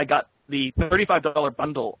 but I got the $35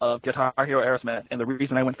 bundle of Guitar Hero Aerosmith, and the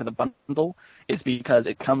reason I went for the bundle is because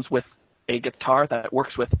it comes with a guitar that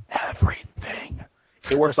works with everything.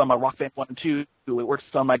 It works on my Rock Band 1 and 2. It works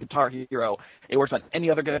on my Guitar Hero. It works on any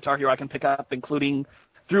other Guitar Hero I can pick up, including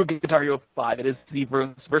through Guitar Hero 5. It is the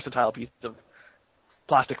most versatile piece of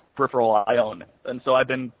plastic peripheral I own. And so I've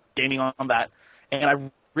been gaming on that. And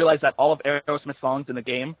I realized that all of Aerosmith's songs in the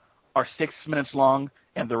game are 6 minutes long,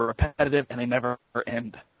 and they're repetitive, and they never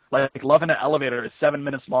end. Like, Love in an Elevator is 7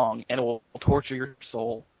 minutes long, and it will torture your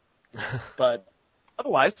soul. But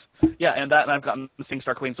otherwise, yeah, and I've gotten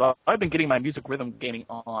SingStar Queen, so I've been getting my music rhythm gaming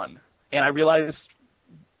on. And I realized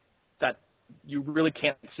that you really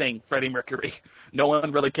can't sing Freddie Mercury. No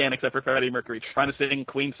one really can except for Freddie Mercury. Trying to sing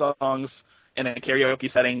Queen songs in a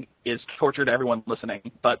karaoke setting is torture to everyone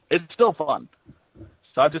listening, but it's still fun.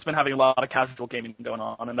 So I've just been having a lot of casual gaming going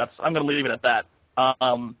on, and I'm going to leave it at that.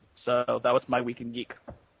 So that was my Week in Geek.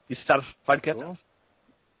 You satisfied, Kip? Cool.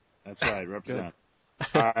 That's right, represent.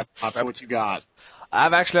 All right, so what you got?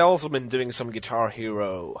 I've actually also been doing some Guitar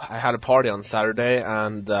Hero. I had a party on Saturday,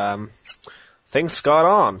 and things got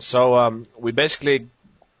on. So we basically,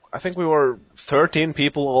 I think we were 13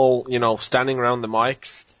 people all, standing around the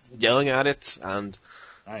mics, yelling at it, and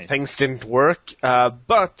nice. Things didn't work.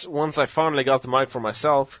 But once I finally got the mic for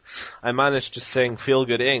myself, I managed to sing Feel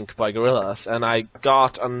Good Inc. by Gorillaz, and I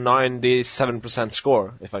got a 97%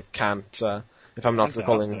 score, if I'm not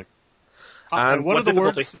recalling. And what are the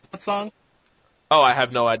words of that song? Oh, I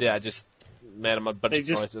have no idea. I just made them a bunch of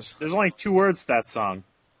noises. There's only 2 words to that song.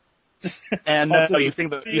 And you sing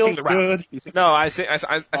the rap. No, I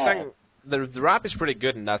sang. The rap is pretty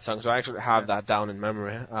good in that song, so I actually have that down in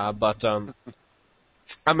memory. But I'm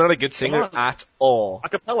not a good singer at all.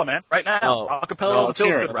 Acapella, man, right now. No. Acapella.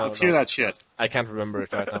 Let's hear that shit. I can't remember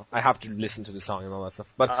it right now. I have to listen to the song and all that stuff.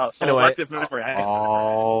 But anyway.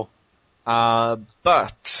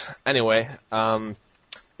 But anyway,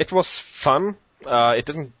 it was fun. It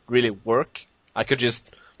didn't really work. I could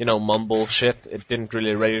just, mumble shit. It didn't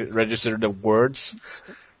really register the words.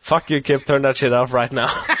 Fuck you, Kip. Turn that shit off right now.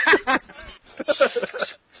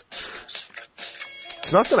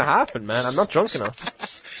 It's not gonna happen, man. I'm not drunk enough.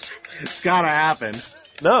 It's gotta happen.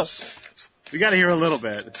 No. We gotta hear a little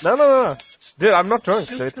bit. No. Dude, I'm not drunk,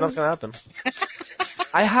 so it's not gonna happen.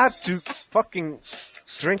 I had to fucking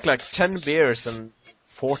drink like 10 beers and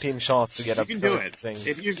 14 shots to get up to do it. Sing.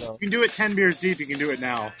 If you can do it 10 beers deep, you can do it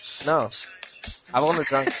now. No. I've only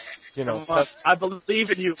drunk, I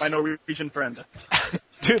believe in you, my Norwegian friend.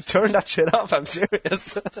 Dude, turn that shit off. I'm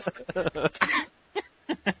serious.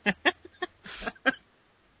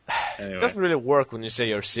 Anyway. It doesn't really work when you say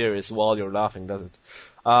you're serious while you're laughing, does it?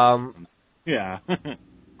 Yeah.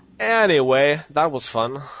 Anyway, that was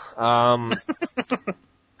fun.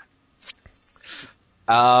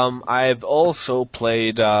 I've also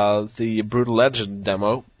played the Brutal Legend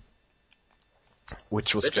demo,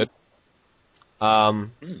 which was good. Does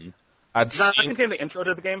that contain the intro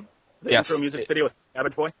to the game? The intro music video with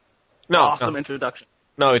Cabbage Boy? No. Awesome introduction.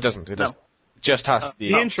 No, it doesn't. It doesn't. Just has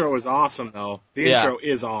the intro is awesome, though. The intro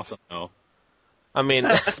is awesome, though. I mean,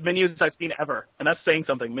 best menus I've seen ever, and that's saying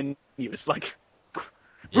something. Menus like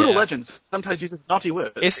Brutal Legends sometimes uses naughty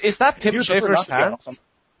words. Is that Tim Schafer's hands?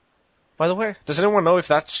 By the way, does anyone know if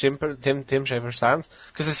that's Tim Schafer's hands?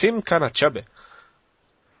 Because it seemed kind of chubby.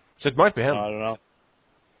 So it might be him. I don't know.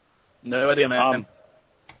 No idea, man.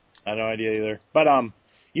 I had no idea either. But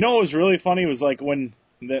you know what was really funny was like when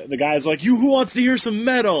the guy's like, "You, who wants to hear some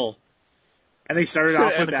metal?" And they started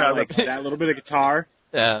off with that little bit of guitar.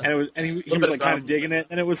 Yeah. And he was like kind of digging it,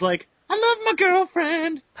 and it was like, "I love my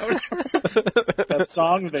girlfriend." That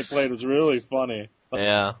song that they played was really funny.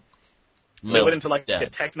 Yeah. They went into like a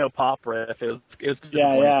techno pop riff. It was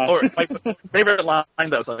yeah. Or my favorite line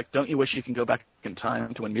though was like, "Don't you wish you can go back in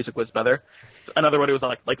time to when music was better?" Another one, it was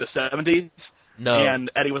like the 70s. No. And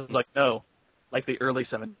Eddie was like, "No, like the early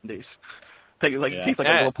 70s." Take like Yeah. takes like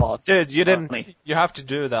a little pause. Dude, you didn't. Funny. You have to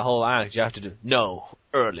do the whole act. You have to do no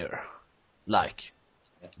earlier, like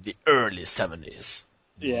the early 70s.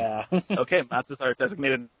 Yeah. Okay, Matt's is our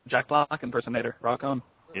designated Jack Black impersonator. Rock on.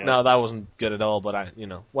 Yeah. No, that wasn't good at all. But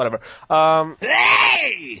whatever.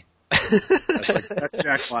 Hey! That's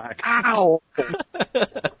Jack Black. Ow!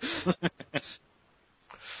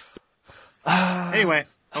 Anyway,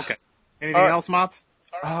 okay. Anything Alright. else, Mats?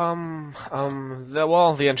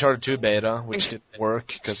 The Uncharted 2 beta, which didn't work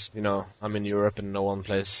because I'm in Europe and no one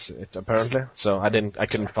plays it apparently, so I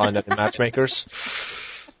couldn't find any matchmakers.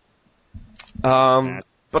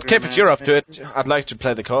 But Cape, if you're up to it, I'd like to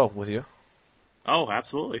play the co-op with you. Oh,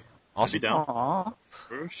 absolutely. I'll be down. Aww.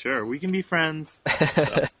 For sure. We can be friends.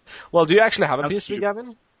 Well, do you actually have a That's PS3, cute.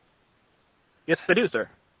 Gavin? Yes, I do, sir.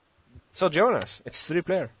 So join us. It's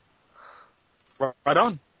 3-player. Right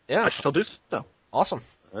on. Yeah, I shall do so. awesome.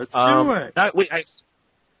 Let's do it.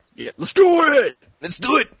 Let's do it! Let's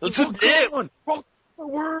do it. Let's do it. Rock the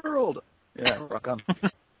world! Yeah, rock on.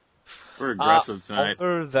 We're aggressive tonight.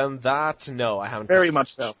 Other than that, no, I haven't. Very much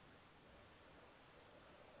so.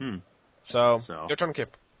 So, So. your turn,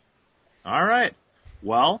 Kip. All right.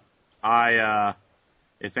 Well,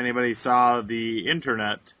 if anybody saw the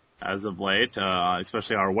internet as of late,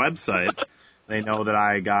 especially our website, they know that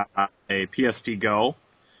I got a PSP Go.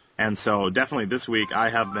 And so definitely this week I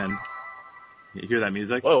have been, you hear that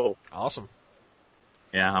music? Whoa. Awesome.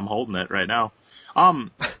 Yeah, I'm holding it right now. I'll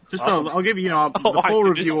give you, the full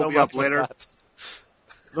review will be up later.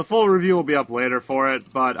 The full review will be up later for it,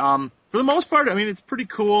 but for the most part, I mean, it's pretty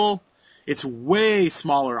cool. It's way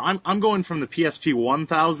smaller. I'm going from the PSP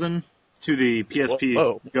 1000 to the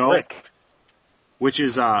PSP Go, Rick. which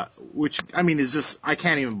is just, I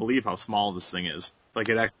can't even believe how small this thing is. Like,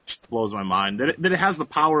 it actually blows my mind that it has the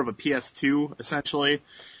power of a PS2 essentially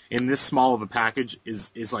in this small of a package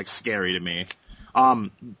is like scary to me.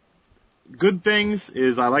 Good things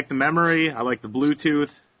is I like the memory, I like the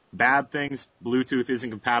Bluetooth. Bad things, Bluetooth isn't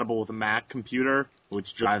compatible with a Mac computer,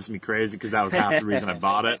 which drives me crazy because that was half the reason I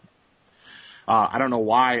bought it. I don't know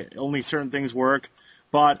why only certain things work,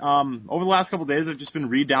 but over the last couple of days I've just been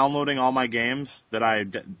re-downloading all my games that I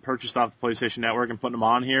purchased off the PlayStation Network and putting them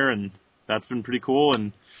on here, and that's been pretty cool.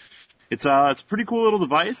 And it's a pretty cool little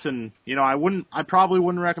device, and I probably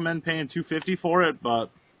wouldn't recommend paying $250 for it, but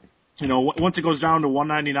once it goes down to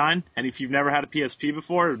 $199, and if you've never had a PSP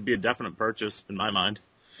before, it would be a definite purchase in my mind.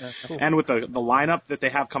 Yeah, cool. And with the lineup that they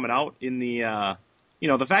have coming out in the,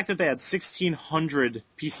 the fact that they had 1,600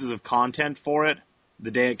 pieces of content for it the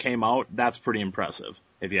day it came out, that's pretty impressive,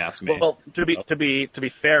 if you ask me. Well, to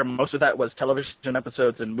be fair, most of that was television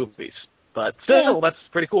episodes and movies, but still, that's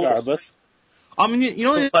pretty cool. Regardless. I mean,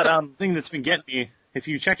 the But thing that's been getting me, if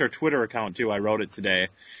you checked our Twitter account too, I wrote it today,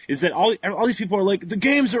 is that all these people are like, the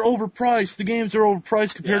games are overpriced. The games are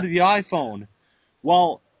overpriced compared to the iPhone.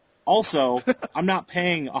 Well, also, I'm not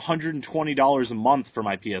paying $120 a month for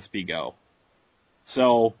my PSP Go.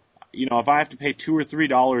 So, if I have to pay $2 or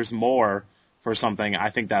 $3 more for something,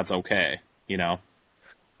 I think that's okay.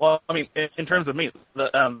 Well, I mean, in terms of me,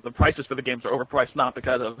 the prices for the games are overpriced not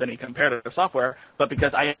because of any comparative software, but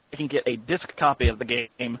because I can get a disc copy of the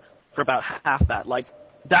game for about half that. Like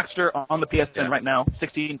Daxter on the PSN right now,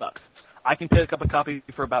 $16. I can pick up a copy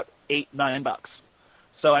for about $8-9.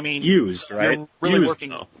 So I mean, used, right? You're really used,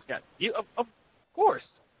 working. though. Yeah, of course.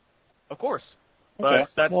 Okay. But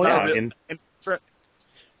that's Well, not yeah, really,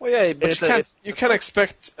 Well, yeah, but It's you can't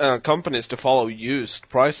expect companies to follow used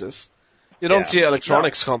prices. You don't see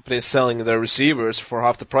electronics companies selling their receivers for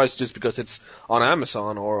half the price just because it's on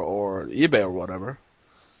Amazon or eBay or whatever.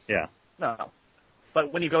 Yeah. No.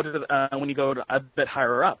 But when you go to a bit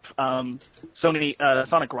higher up, Sony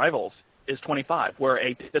Sonic Rivals is $25, where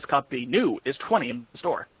a disc copy new is $20 in the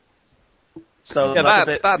store. So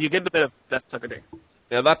Yeah, you get a bit of that sucker thing.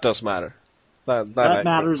 Yeah, that does matter. That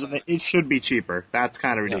matters, and it should be cheaper. That's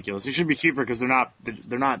kind of ridiculous. It should be cheaper because they're not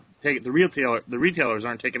taking the retailers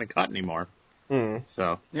aren't taking a cut anymore.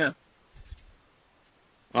 So Yeah.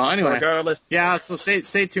 well, anyway, Regardless, yeah. So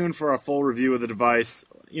stay tuned for a full review of the device.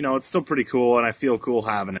 It's still pretty cool, and I feel cool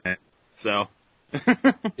having it. So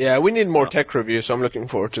Yeah, we need more tech reviews, so I'm looking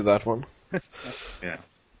forward to that one. Yeah.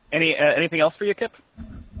 Anything else for you, Kip?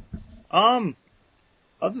 Other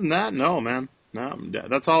than that, no, man. No,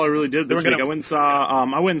 that's all I really did this week. I went and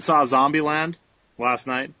saw Zombieland last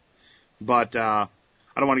night, but I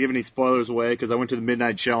don't want to give any spoilers away because I went to the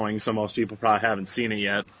midnight showing, so most people probably haven't seen it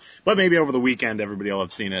yet. But maybe over the weekend everybody will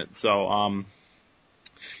have seen it. So,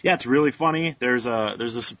 yeah, it's really funny. There's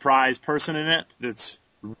a surprise person in it that's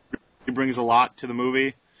really brings a lot to the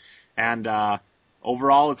movie, and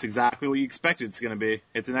overall, it's exactly what you expected it's going to be.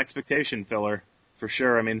 It's an expectation filler for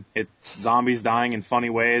sure. I mean, it's zombies dying in funny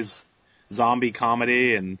ways. Zombie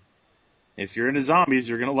comedy, and if you're into zombies,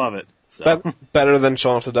 you're gonna love it. So. Better than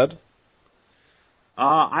Shaun of the Dead?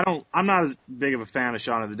 I'm not as big of a fan of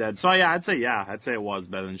Shaun of the Dead. So yeah, I'd say it was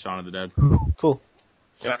better than Shaun of the Dead. Cool.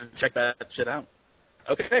 Yeah, check that shit out.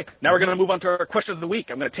 Okay, now we're gonna move on to our question of the week.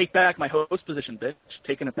 I'm gonna take back my host position, bitch.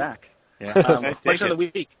 Taking it back. Yeah. Question of the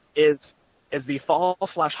week is the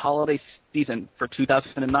fall/holiday season for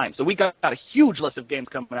 2009. So we got a huge list of games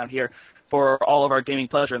coming out here for all of our gaming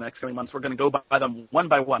pleasure in the next coming months. We're going to go by them one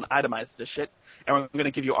by one, itemize this shit, and we're going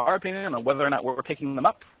to give you our opinion on whether or not we're picking them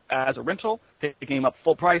up as a rental, picking them up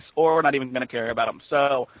full price, or we're not even going to care about them.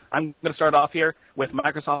 So I'm going to start off here with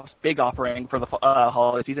Microsoft's big offering for the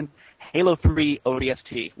holiday season, Halo 3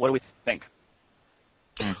 ODST. What do we think?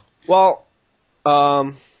 Well,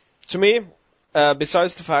 to me,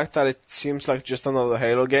 besides the fact that it seems like just another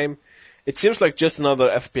Halo game, it seems like just another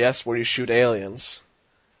FPS where you shoot aliens.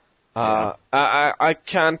 I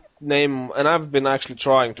can't name, and I've been actually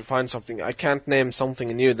trying to find something, I can't name something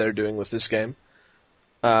new they're doing with this game.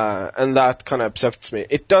 And that kind of upsets me.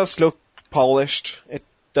 It does look polished. It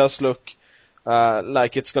does look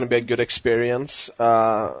like it's going to be a good experience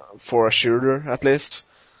for a shooter, at least.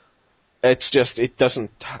 It's just, it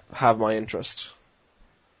doesn't have my interest.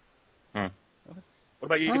 What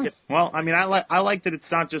about you? Well, I mean, I like that it's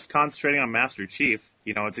not just concentrating on Master Chief.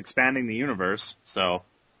 You know, it's expanding the universe, so...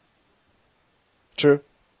 True.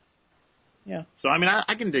 Yeah. So I mean,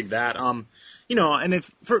 I can dig that. You know, and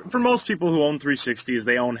if for most people who own 360s,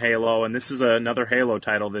 they own Halo, and this is another Halo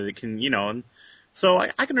title that it can, you know, and so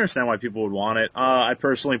I can understand why people would want it. I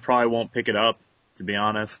personally probably won't pick it up, to be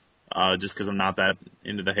honest, just because I'm not that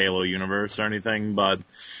into the Halo universe or anything. But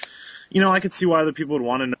you know, I could see why other people would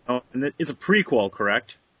want to know. And it's a prequel,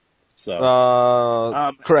 correct?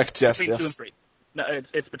 So correct. Yes. Between yes. 2 and 3. No,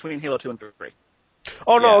 it's between Halo 2 and 3.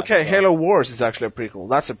 Oh no, Yeah, okay, so. Halo Wars is actually a prequel.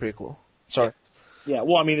 That's a prequel. Sorry. Yeah,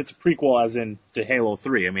 well, I mean, it's a prequel as in to Halo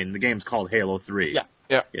 3. I mean, the game's called Halo 3. Yeah.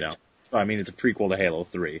 Yeah. You know, so I mean, it's a prequel to Halo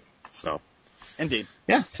 3. So. Indeed.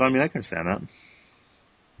 Yeah, so I mean, I can understand that.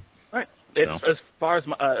 All right. It's as far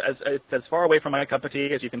as far away from my cup of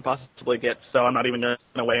tea as you can possibly get, so I'm not even going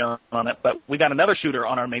to weigh on it. But we got another shooter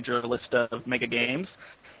on our major list of mega games,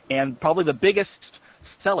 and probably the biggest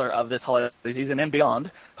seller of this holiday season and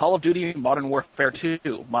beyond, Call of Duty Modern Warfare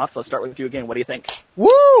 2. Moss, let's start with you again. What do you think?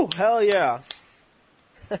 Woo! Hell yeah!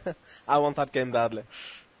 I want that game badly.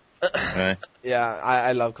 Okay. Yeah,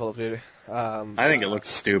 I love Call of Duty. I think it looks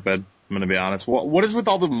stupid. I'm gonna be honest. What is with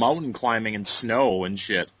all the mountain climbing and snow and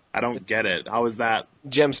shit? I don't get it. How is that?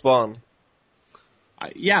 James Bond.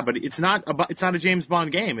 Yeah, but it's not a James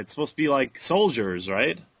Bond game. It's supposed to be like soldiers,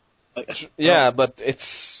 right? Yeah, but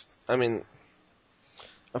it's, I mean,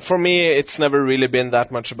 for me, it's never really been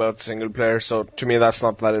that much about single player, so to me that's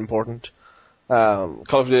not that important. Call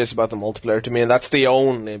of Duty is about the multiplayer to me, and that's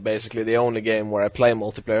basically the only game where I play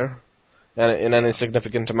multiplayer in any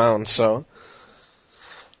significant amount, so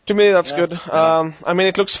to me that's good. I mean,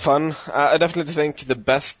 it looks fun. I definitely think the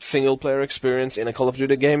best single player experience in a Call of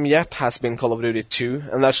Duty game yet has been Call of Duty 2,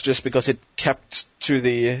 and that's just because it kept to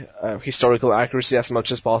the historical accuracy as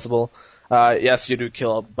much as possible. Yes, you do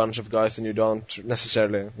kill a bunch of guys and you don't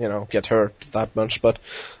necessarily, get hurt that much, but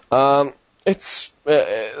that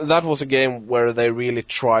was a game where they really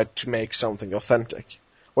tried to make something authentic.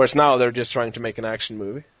 Whereas now they're just trying to make an action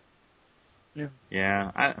movie.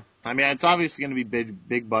 Yeah. I mean, it's obviously going to be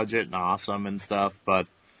big budget and awesome and stuff, but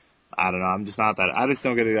I don't know. I'm just not that. I just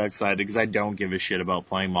don't get that excited because I don't give a shit about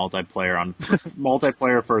playing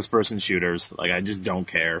multiplayer first-person shooters. Like, I just don't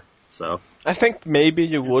care. So I think maybe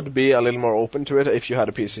you would be a little more open to it if you had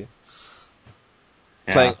a PC.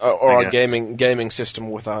 Playing or a gaming system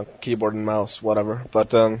with a keyboard and mouse, whatever.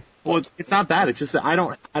 But well, it's not that. It's just that I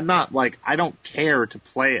don't care to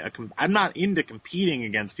play I'm not into competing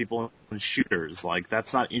against people in shooters. Like,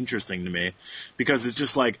 that's not interesting to me because it's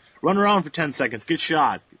just like run around for 10 seconds, get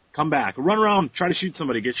shot, come back, run around, try to shoot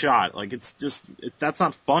somebody, get shot. Like, it's just that's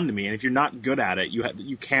not fun to me. And if you're not good at it,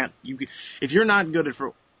 if you're not good at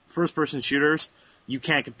first-person shooters, you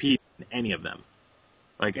can't compete in any of them.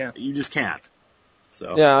 Like, you just can't.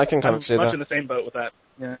 So yeah, I can kind I'm of see much that. in the same boat with that.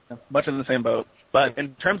 Yeah, much in the same boat. But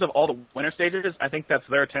in terms of all the winter stages, I think that's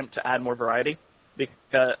their attempt to add more variety,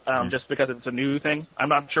 because just because it's a new thing. I'm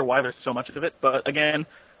not sure why there's so much of it, but again,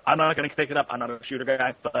 I'm not going to pick it up. I'm not a shooter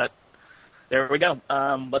guy, but there we go.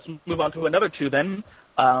 Let's move on to another two then.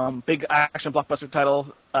 Big action blockbuster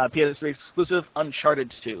title, PS3 exclusive,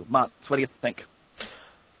 Uncharted 2. Mats, what do you think?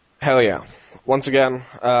 Hell yeah. Once again,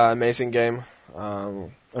 amazing game.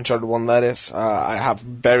 Uncharted 1, that is. I have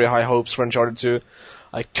very high hopes for Uncharted 2.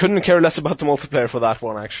 I couldn't care less about the multiplayer for that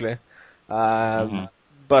one, actually.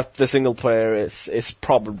 But the single player is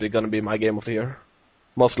probably going to be my game of the year.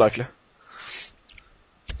 Most likely.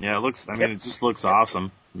 Yeah, it just looks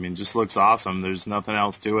awesome. Just looks awesome. There's nothing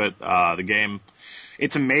else to it. The game,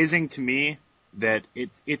 it's amazing to me that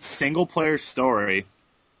its single player story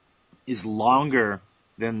is longer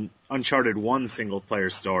than Uncharted 1's single player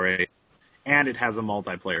story, and it has a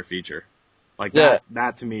multiplayer feature.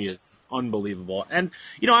 That to me is unbelievable. And,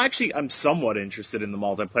 actually I'm somewhat interested in the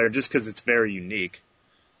multiplayer just because it's very unique.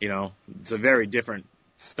 It's a very different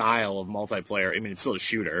style of multiplayer. It's still a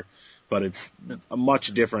shooter, but it's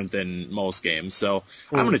much different than most games. So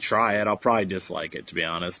I'm going to try it. I'll probably dislike it, to be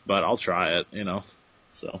honest, but I'll try it,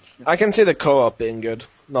 So I can see the co-op being good,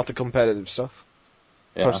 not the competitive stuff,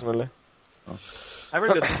 personally. I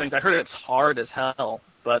heard good things. I heard it's hard as hell,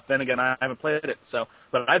 but then again, I haven't played it.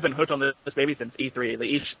 But I've been hooked on this baby since E3.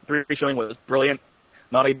 The E3 showing was brilliant.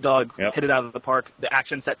 Naughty Dog hit it out of the park. The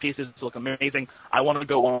action set pieces look amazing. I want to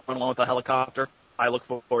go on with a helicopter. I look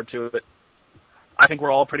forward to it. I think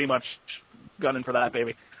we're all pretty much gunning for that,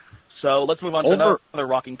 baby. So let's move on to another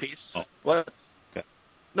rocking piece. Oh. What? Okay.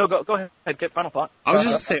 No, go ahead. Get final thought. I was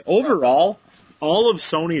just going to say, overall, all of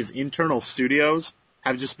Sony's internal studios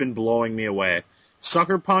have just been blowing me away.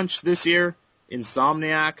 Sucker Punch this year,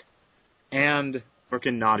 Insomniac, and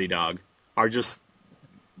frickin' Naughty Dog are just...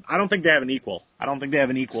 I don't think they have an equal. I don't think they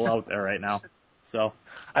have an equal out there right now. So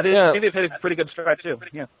I think they've hit a pretty good stride too.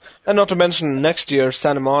 Yeah. And not to mention next year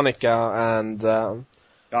Santa Monica and God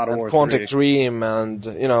of War Quantic 3. Dream and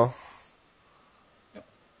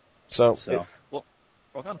So Well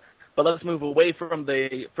done. But let's move away from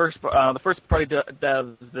the first party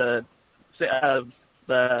devs,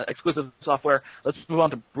 the exclusive software. Let's move on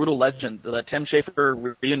to Brutal Legend, the Tim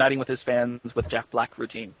Schafer reuniting with his fans with Jack Black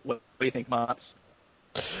routine. What do you think, Mats?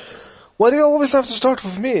 Why do you always have to start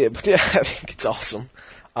with me? But yeah, I think it's awesome.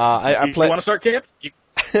 I play. You want to start, Kip?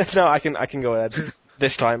 No, I can go ahead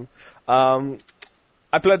this time. I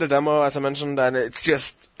played the demo as I mentioned, and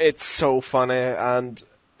it's so funny. And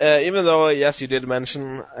even though yes, you did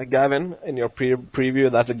mention Gavin in your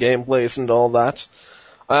preview that the gameplay isn't all that.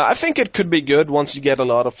 I think it could be good once you get a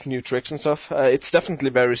lot of new tricks and stuff. It's definitely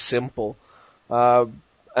very simple.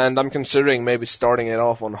 And I'm considering maybe starting it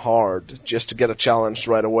off on hard just to get a challenge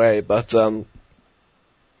right away. But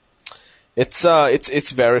it's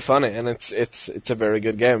very funny and it's a very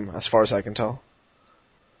good game as far as I can tell.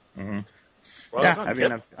 Mm-hmm.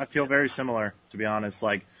 Well, I feel very similar, to be honest.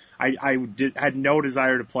 Like I had no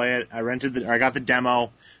desire to play it. I got the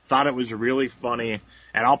demo, thought it was really funny,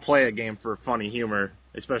 and I'll play a game for funny humor,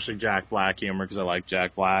 especially Jack Black humor because I like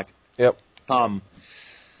Jack Black. Yep.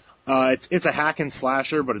 It's a hack and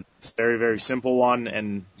slasher, but it's a very, very simple one,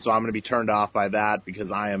 and so I'm going to be turned off by that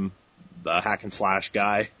because I am the hack and slash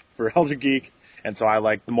guy for Elder Geek, and so I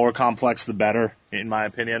like the more complex the better, in my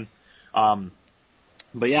opinion.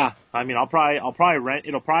 But yeah, I'll probably rent.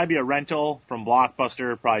 It'll probably be a rental from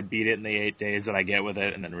Blockbuster. Probably beat it in the 8 days that I get with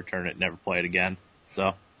it, and then return it, and never play it again.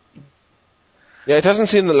 So. Yeah, it doesn't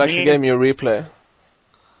seem like a game you replay.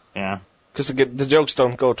 Yeah. Because the jokes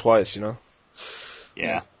don't go twice,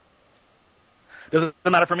 Yeah. Doesn't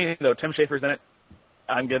matter for me though. Tim Schafer's in it.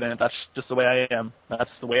 I'm good in it. That's just the way I am.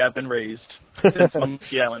 That's the way I've been raised since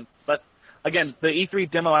Monkey Island. But again, the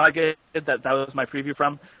E3 demo I did, that was my preview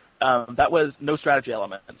from. That was no strategy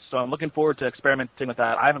element. So I'm looking forward to experimenting with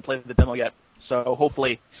that. I haven't played the demo yet, so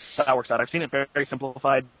hopefully that works out. I've seen it very, very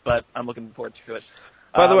simplified, but I'm looking forward to it.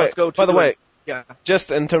 By the way, yeah.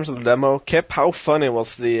 Just in terms of the demo, Kip, how funny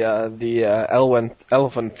was the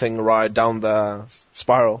elephant thing ride down the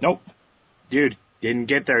spiral? Nope. Dude, didn't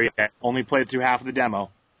get there yet. Only played through half of the demo.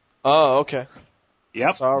 Oh, okay.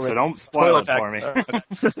 Yep. Sorry. So don't spoil it for me.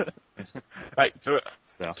 Right.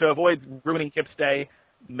 To avoid ruining Kip's day,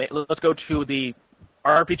 let's go to the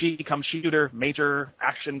RPG come shooter major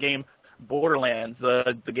action game, Borderlands,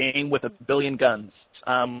 the game with 1 billion guns.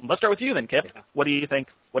 Let's start with you then, Kip. Yeah. What do you think?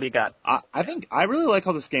 What do you got? I think I really like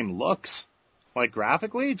how this game looks. Like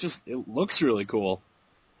graphically, it looks really cool.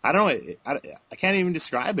 I don't know. I can't even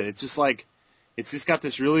describe it. It's just like, it's just got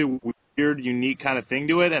this really weird, unique kind of thing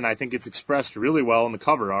to it, and I think it's expressed really well in the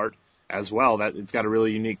cover art as well. That it's got a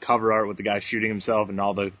really unique cover art with the guy shooting himself and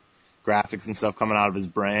all the graphics and stuff coming out of his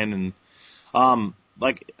brain, and there's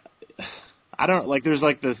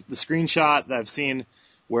like the screenshot that I've seen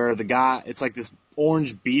where the guy, it's like this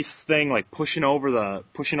orange beast thing, like pushing over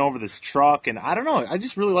this truck, and I don't know, I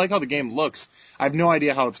just really like how the game looks. I have no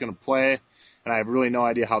idea how it's going to play, and I have really no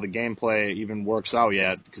idea how the gameplay even works out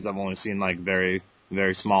yet, because I've only seen like very,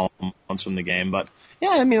 very small amounts from the game, but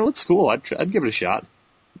yeah, I mean, it looks cool. I'd give it a shot.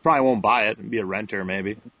 Probably won't buy it, be a renter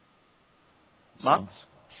maybe. So.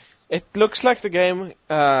 It looks like the game,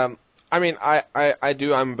 I'm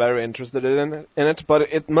very interested in it, but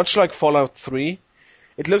it much like Fallout 3,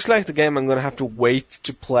 it looks like the game I'm going to have to wait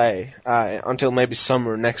to play until maybe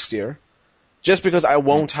summer next year. Just because I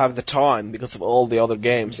won't have the time because of all the other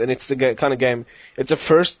games. And it's the kind of game, it's a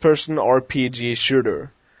first-person RPG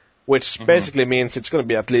shooter, which basically means it's going to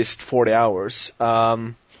be at least 40 hours.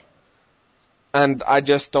 And I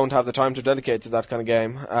just don't have the time to dedicate to that kind of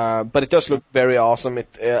game. But it does look very awesome.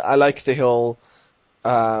 I like the whole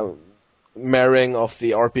marrying of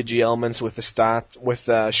the RPG elements with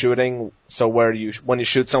the shooting. So when you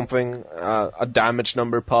shoot something, a damage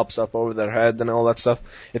number pops up over their head and all that stuff.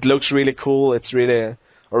 It looks really cool. It's really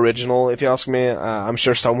original, if you ask me. I'm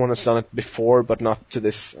sure someone has done it before, but not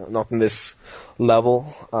in this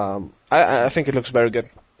level. I think it looks very good.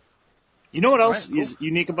 You know what else is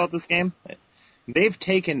unique about this game? They've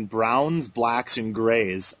taken browns, blacks, and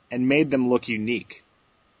grays and made them look unique.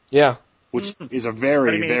 Yeah. Which is a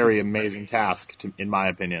very, very amazing task, in my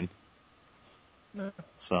opinion.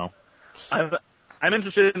 So, I'm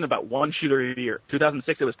interested in about one shooter a year.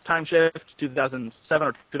 2006 it was Time Shift. 2007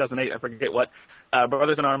 or 2008, I forget what.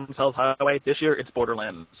 Brothers in Arms, Hell's Highway. This year it's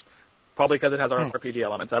Borderlands. Probably because it has RPG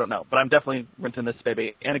elements. I don't know, but I'm definitely renting this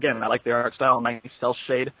baby. And again, I like the art style, nice cell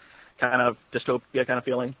shade, kind of dystopia kind of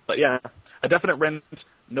feeling. But yeah, a definite rent.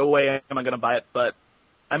 No way am I going to buy it, but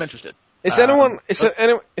I'm interested. Is anyone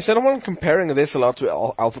comparing this a lot to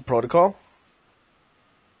Alpha Protocol?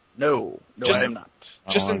 No, I am not.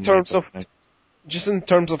 Just in terms of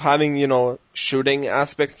having, shooting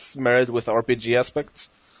aspects married with RPG aspects.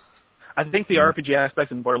 I think the RPG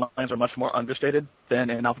aspects in Borderlands are much more understated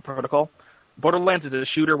than in Alpha Protocol. Borderlands is a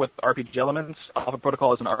shooter with RPG elements. Alpha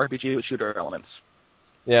Protocol is an RPG with shooter elements.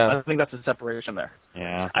 Yeah, I think that's a separation there.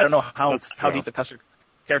 Yeah, I don't know how deep the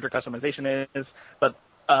character customization is, but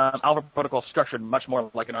Alpha Protocol is structured much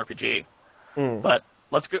more like an RPG. But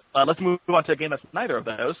let's move on to a game that's neither of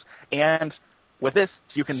those. And with this,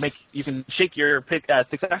 you can shake your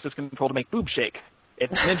six-axis control to make boob shake.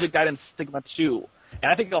 It's Ninja Gaiden Sigma 2. And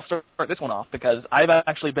I think I'll start this one off because I've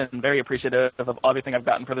actually been very appreciative of everything I've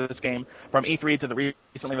gotten for this game, from E3 to the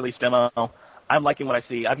recently released demo. I'm liking what I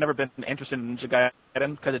see. I've never been interested in Ninja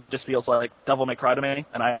Gaiden because it just feels like Devil May Cry to me,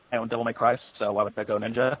 and I own Devil May Cry, so why would I go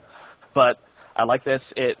Ninja? But I like this.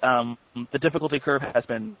 The difficulty curve has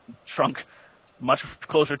been shrunk much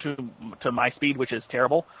closer to my speed, which is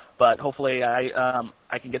terrible. But hopefully I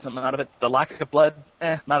can get something out of it. The lack of blood,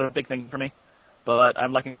 not a big thing for me. But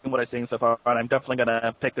I'm liking what I'm seeing so far, and I'm definitely going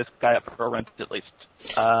to pick this guy up for a rent at least.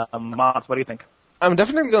 Mons, what do you think? I'm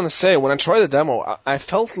definitely going to say, when I tried the demo, I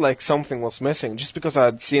felt like something was missing, just because I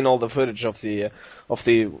had seen all the footage of the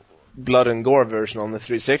blood and gore version on the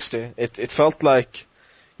 360. It felt like,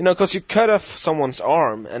 because you cut off someone's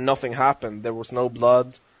arm and nothing happened. There was no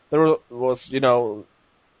blood. There was no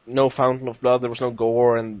fountain of blood. There was no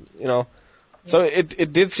gore, and so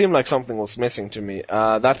it did seem like something was missing to me.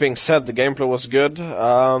 That being said, the gameplay was good.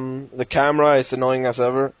 The camera is annoying as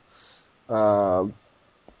ever.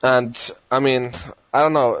 And I mean, I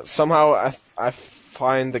don't know. Somehow I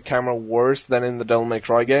find the camera worse than in the Devil May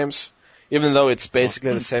Cry games. Even though it's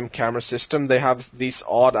basically the same camera system, they have these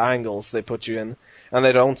odd angles they put you in, and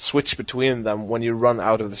they don't switch between them when you run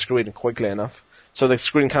out of the screen quickly enough. So the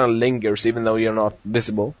screen kind of lingers even though you're not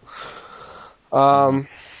visible. I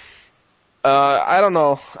don't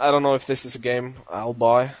know. I don't know if this is a game I'll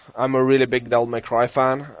buy. I'm a really big Devil May Cry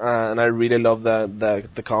fan, and I really love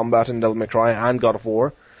the combat in Devil May Cry and God of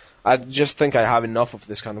War. I just think I have enough of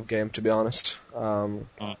this kind of game, to be honest.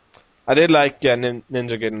 I did like Ninja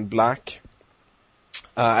Gaiden Black.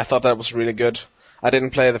 I thought that was really good. I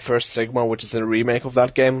didn't play the first Sigma, which is a remake of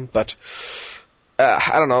that game, but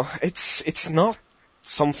I don't know. It's not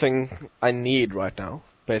something I need right now,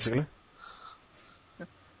 basically.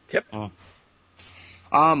 Yep.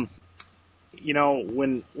 When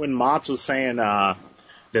Mats was saying that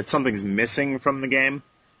something's missing from the game,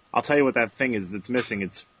 I'll tell you what that thing is that's missing.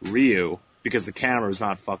 It's Ryu, because the camera's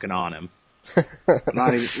not fucking on him.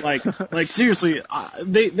 Not even, like seriously,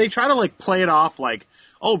 they try to like play it off like,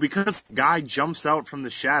 oh, because the guy jumps out from the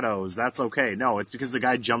shadows, that's okay. No, it's because the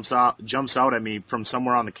guy jumps out at me from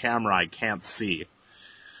somewhere on the camera I can't see.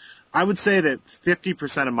 I would say that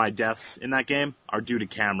 50% of my deaths in that game are due to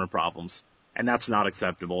camera problems, and that's not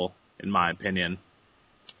acceptable in my opinion.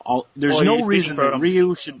 There's no reason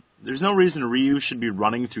Ryu should be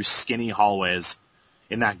running through skinny hallways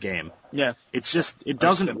in that game. Yeah. It's just, it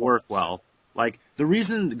doesn't work well. Like, the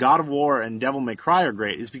reason God of War and Devil May Cry are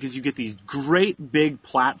great is because you get these great big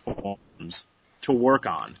platforms to work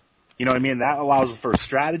on. You know what I mean? That allows for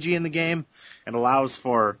strategy in the game, and allows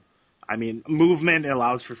for, movement, it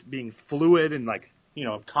allows for being fluid and like,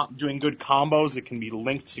 doing good combos that can be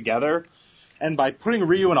linked together. And by putting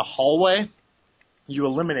Ryu in a hallway, you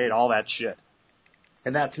eliminate all that shit.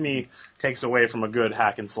 And that, to me, takes away from a good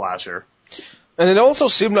hack and slasher. And it also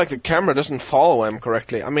seemed like the camera doesn't follow him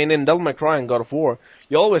correctly. I mean, in Devil May Cry and God of War,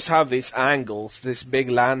 you always have these angles, these big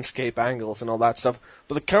landscape angles and all that stuff,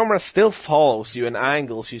 but the camera still follows you and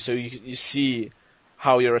angles you, so you see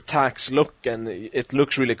how your attacks look, and it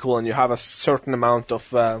looks really cool, and you have a certain amount of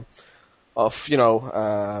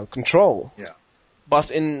control. Yeah. But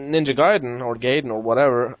in Ninja Gaiden or Gaiden or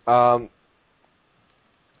whatever,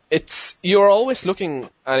 you're always looking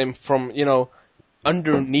at him from,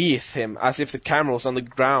 underneath him, as if the camera was on the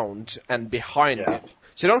ground and behind him.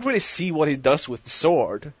 So you don't really see what he does with the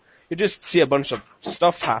sword. You just see a bunch of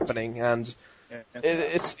stuff happening, and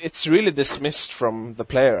it's really dismissed from the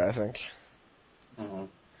player, I think. Mm-hmm.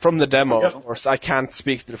 From the demo, of course. I can't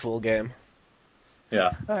speak to the full game.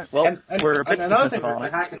 Yeah. Right, well, we're a bit another thing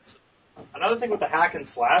with the hack and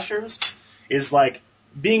slashers is like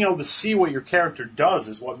being able to see what your character does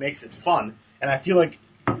is what makes it fun. And I feel like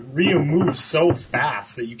Ryu moves so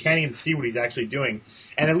fast that you can't even see what he's actually doing.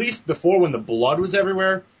 And at least before, when the blood was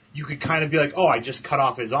everywhere, you could kind of be like, oh, I just cut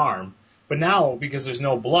off his arm. But now, because there's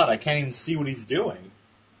no blood, I can't even see what he's doing.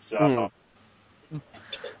 So. All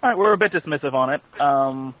right, we're a bit dismissive on it.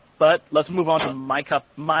 But let's move on to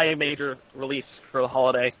my major release for the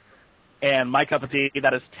holiday. And my cup of tea,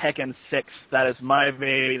 that is Tekken 6. That is my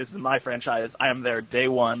baby. This is my franchise. I am there day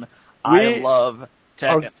one. I love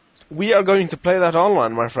Tekken. We are going to play that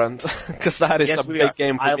online, my friend, because that is a big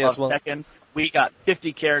game for me as well. I love Tekken. We got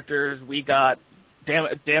 50 characters. We got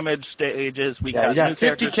damage stages. We got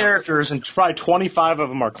 50 characters, and probably 25 of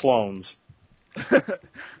them are clones. Right?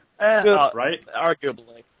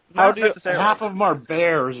 Arguably. Half of them are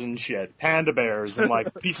bears and shit. Panda bears and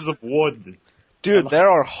like pieces of wood. Dude, there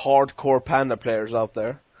are hardcore panda players out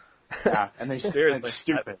there. Yeah, and they're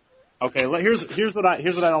stupid. Okay, here's what I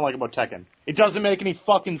don't like about Tekken. It doesn't make any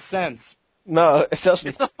fucking sense. No, it doesn't.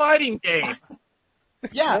 It's a fighting game.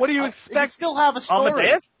 Yeah. What do you expect? You could still have a story.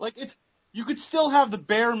 Amadeus? Like you could still have the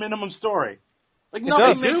bare minimum story. Like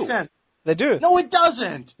nothing makes sense. They do. No, it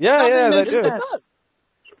doesn't. Yeah, they do. It does.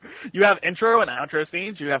 You have intro and outro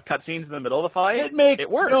scenes. You have cutscenes in the middle of the fight. It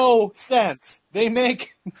works. No sense. They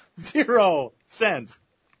make zero sense.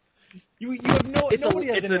 You have nobody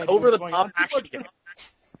has an over-the-top action game.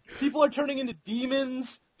 People are turning into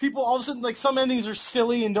demons. People all of a sudden, like, some endings are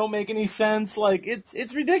silly and don't make any sense. Like,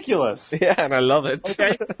 it's ridiculous. Yeah, and I love it.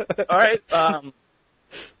 Okay. All right.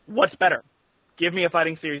 What's better? Give me a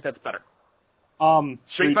fighting series that's better.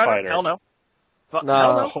 Street Fighter. Hell no. No.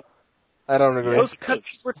 Hell no. I don't agree. Those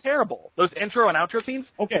cuts were terrible. Those intro and outro scenes.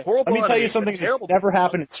 Okay. Horrible. Let me tell you something that's never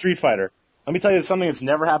happened in Street Fighter.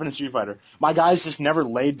 My guys just never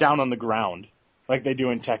laid down on the ground like they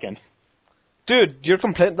do in Tekken. Dude, you're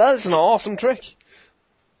complaining. That is an awesome trick.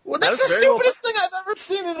 Well, that's the stupidest thing I've ever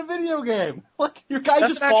seen in a video game. Like, your guy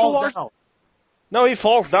just falls down. No, he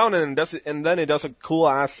falls down and then he does a cool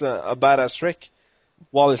ass, a badass trick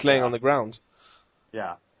while he's laying on the ground.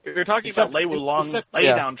 Yeah. You're talking about Lei Wulong lay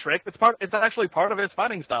down trick. It's actually part of his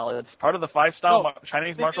fighting style. It's part of the 5-style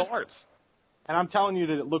Chinese martial arts. And I'm telling you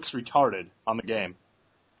that it looks retarded on the game.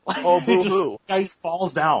 Oh, boo-hoo. Guy just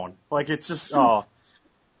falls down. Like, it's just, No,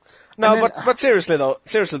 but seriously though,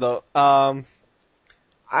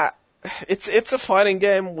 it's a fighting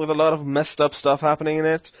game with a lot of messed up stuff happening in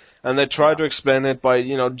it, and they try to explain it by,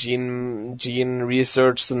 gene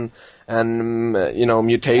research and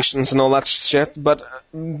mutations and all that shit, but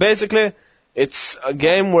basically, it's a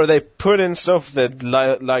game where they put in stuff they'd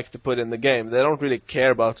like to put in the game. They don't really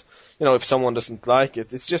care about, if someone doesn't like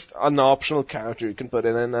it. It's just an optional character you can put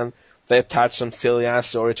in, and they attach some silly ass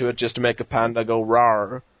story to it just to make a panda go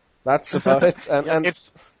rawr. That's about it. And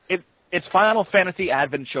it's Final Fantasy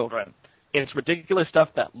Advent Children. It's ridiculous stuff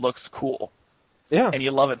that looks cool. Yeah. And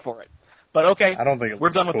you love it for it. But okay, I don't think we're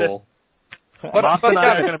done cool. with this. But and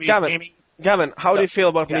I are going to be gaming. Gavin, how do you feel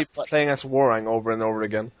about me but playing as Warang over and over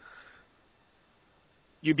again?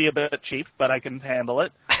 you'd be a bit cheap, but I can handle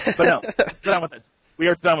it. But no, done with it. We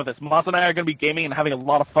are done with this. Moss and I are going to be gaming and having a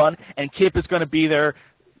lot of fun, and Kip is going to be there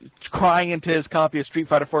crying into his copy of Street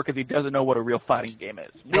Fighter 4 because he doesn't know what a real fighting game is.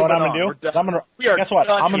 You know what I'm going to do? Guess what?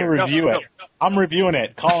 I'm going to review it. I'm reviewing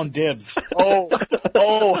it. Calling dibs. Oh,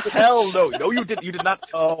 hell no. No, you did not.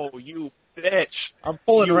 Oh, you bitch. I'm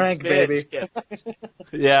pulling You rank, bitch. baby.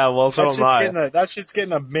 Yeah, well, so am I. That shit's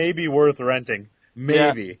getting a maybe worth renting.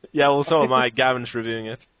 Maybe. Yeah, well, so am I. Gavin's reviewing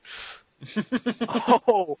it.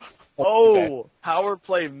 Oh, power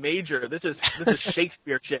play major. This is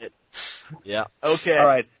Shakespeare shit. Yeah. Okay. All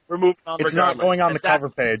right. We're moving on. It's not going on the cover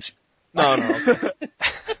page. No.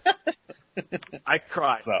 I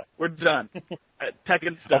cry. So. We're done.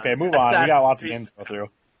 Tekken's done. Okay, move on. We got lots of games to go through.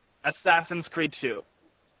 Assassin's Creed 2.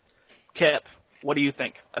 Kip, what do you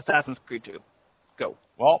think? Assassin's Creed 2. Go.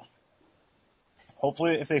 Well,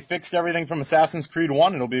 hopefully if they fixed everything from Assassin's Creed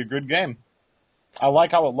 1, it'll be a good game. I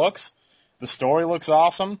like how it looks. The story looks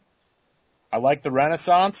awesome. I like the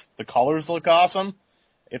Renaissance. The colors look awesome.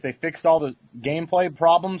 If they fixed all the gameplay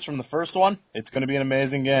problems from the first one, it's going to be an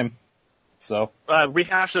amazing game. So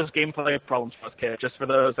rehash those gameplay problems for us, Kip, just for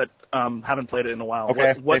those that haven't played it in a while.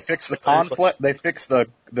 okay, they fixed the conflict. They fixed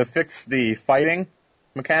the fighting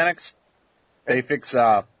mechanics. They fix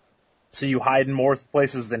so you hide in more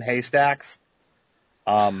places than haystacks.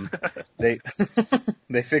 They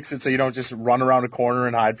they fix it so you don't just run around a corner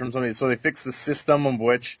and hide from somebody. So they fix the system of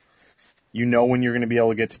which you know when you're going to be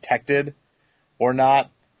able to get detected or not.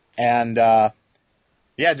 And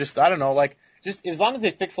yeah, just I don't know, like just as long as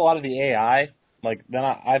they fix a lot of the AI, like then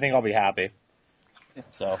I think I'll be happy.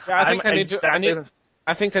 So yeah, I think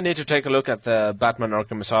they need to take a look at the Batman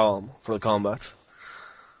Arkham Asylum for the combat.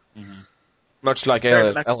 Mm-hmm. Much like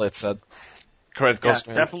Elliot said. Correct. Yeah,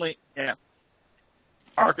 definitely. Yeah.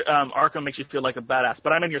 Arkham makes you feel like a badass,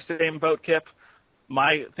 but I'm in your same boat, Kip.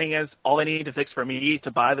 My thing is, all I need to fix for me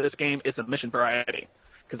to buy this game is a mission variety.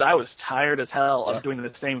 Because I was tired as hell of doing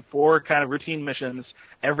the same 4 kind of routine missions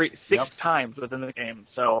every 6 times within the game.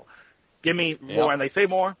 So give me more, and they say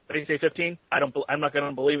more. They say 15. I'm not going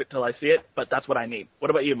to believe it till I see it, but that's what I need.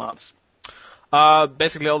 What about you, Mobs?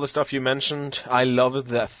 Basically all the stuff you mentioned. I loved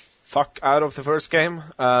the fuck out of the first game,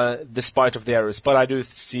 despite of the errors, but I do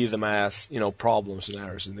see them as, problems and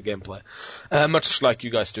errors in the gameplay. Much like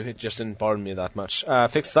you guys do, it just didn't bother me that much.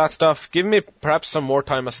 Fix that stuff. Give me perhaps some more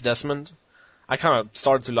time as Desmond. I kind of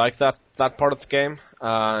started to like that part of the game,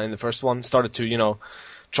 in the first one. Started to,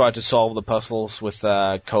 try to solve the puzzles with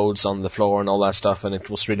codes on the floor and all that stuff, and it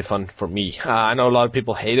was really fun for me. I know a lot of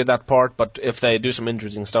people hated that part, but if they do some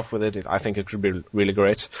interesting stuff with it, I think it could be really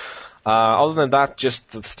great. Other than that,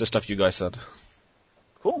 just the stuff you guys said.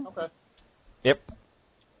 Cool. Okay. Yep.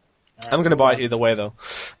 Right, I'm going to buy it either way, though.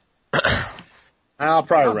 I'll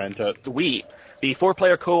probably rent it. The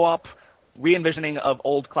 4-player co-op re-envisioning of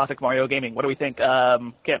old classic Mario gaming. What do we think,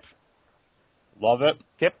 Kip? Love it.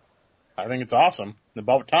 Kip? I think it's awesome.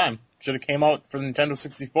 About time. Should have came out for the Nintendo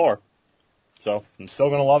 64. So, I'm still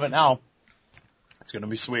going to love it now. It's going to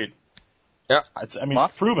be sweet. Yeah. It's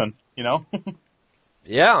proven,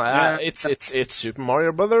 Yeah, it's Super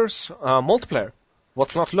Mario Brothers multiplayer.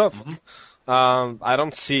 What's not love? Mm-hmm. I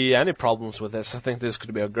don't see any problems with this. I think this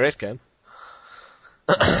could be a great game.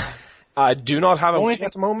 I do not have a Wii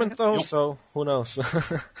at the moment, though, so who knows?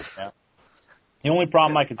 Yeah. The only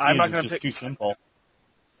problem I can see is it's just too simple.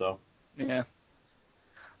 So. Yeah.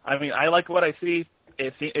 I mean, I like what I see.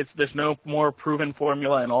 There's no more proven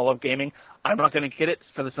formula in all of gaming. I'm not going to get it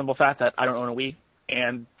for the simple fact that I don't own a Wii,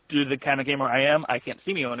 and due to the kind of gamer I am, I can't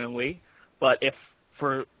see me owning a Wii. But if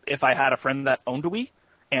I had a friend that owned a Wii,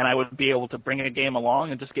 and I would be able to bring a game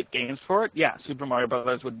along and just get games for it, yeah, Super Mario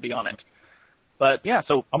Brothers would be on it. But yeah,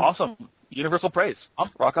 so awesome. Universal praise.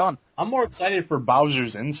 Rock on. I'm more excited for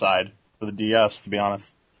Bowser's Inside for the DS, to be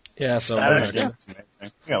honest. Yeah, so that amazing.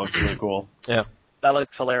 Yeah, it looks really cool. Yeah. That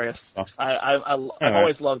looks hilarious. Oh. I've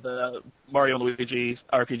always loved the Mario and Luigi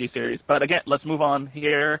RPG series. But again, let's move on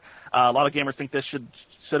here. A lot of gamers think this should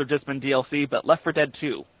have just been DLC, but Left 4 Dead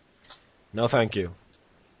 2. No, thank you.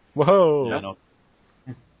 Whoa. Yeah, no.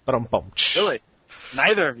 Really?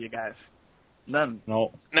 Neither of you guys. None.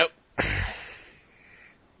 No. Nope.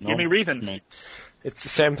 Give me reason. It's the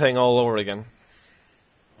same thing all over again.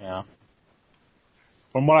 Yeah.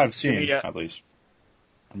 From what I've seen, at least.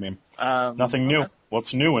 I mean, nothing new.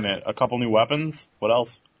 What's new in it? A couple new weapons? What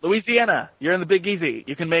else? Louisiana, you're in the Big Easy.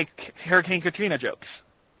 You can make Hurricane Katrina jokes.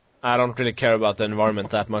 I don't really care about the environment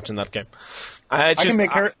that much in that game. I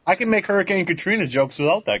can make Hurricane Katrina jokes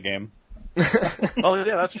without that game. Oh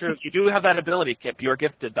yeah, that's true. You do have that ability, Kip. You're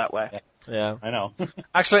gifted that way. Yeah. I know.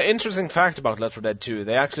 Actually, interesting fact about Left 4 Dead 2.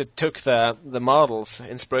 They actually took the models,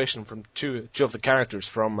 inspiration from two of the characters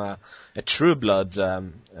from a True Blood,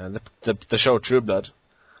 the show True Blood,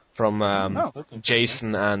 from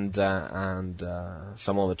Jason and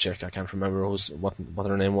some other chick. I can't remember what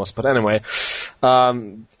her name was. But anyway,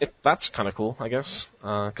 that's kind of cool, I guess,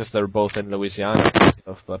 because they're both in Louisiana and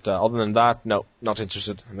stuff. But other than that, no, not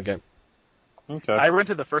interested in the game. Okay. I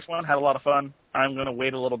rented the first one, had a lot of fun. I'm going to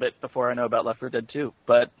wait a little bit before I know about Left 4 Dead 2.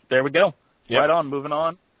 But there we go. Yep. Right on, moving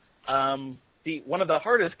on. One of the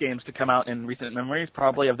hardest games to come out in recent memories,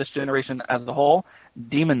 probably of this generation as a whole,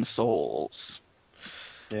 Demon's Souls.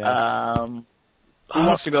 Yeah. Who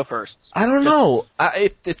wants to go first? I don't know.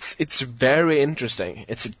 It's very interesting.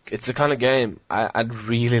 It's a kind of game I'd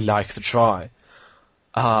really like to try.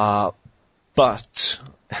 But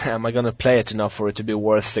am I gonna play it enough for it to be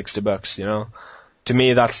worth $60? You know, to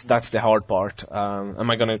me that's the hard part. Am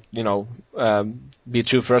I gonna be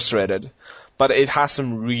too frustrated? But it has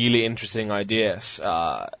some really interesting ideas.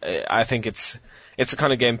 I think it's the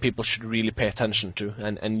kind of game people should really pay attention to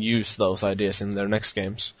and use those ideas in their next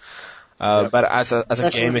games. But as a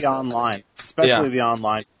game, the online, especially the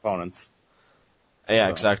online components. Yeah,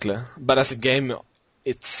 exactly. But as a game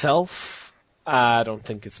itself, I don't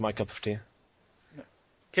think it's my cup of tea.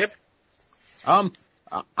 Kip?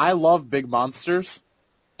 I love big monsters,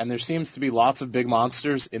 and there seems to be lots of big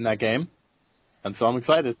monsters in that game, and so I'm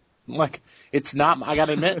excited. Like, it's not, I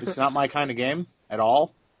gotta admit, it's not my kind of game at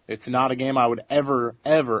all. It's not a game I would ever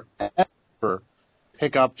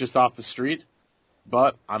pick up just off the street,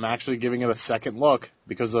 but I'm actually giving it a second look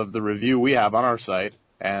because of the review we have on our site,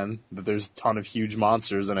 and that there's a ton of huge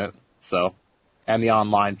monsters in it, so, and the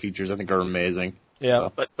online features I think are amazing. Yeah.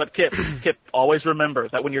 So. But Kip, always remember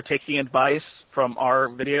that when you're taking advice from our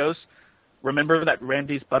videos, remember that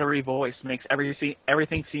Randy's buttery voice makes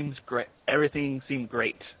everything seems great. Everything seem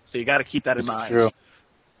great. So you got to keep that in mind. True.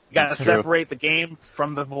 You got to separate the game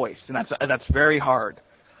from the voice, and that's very hard.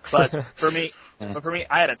 But for me,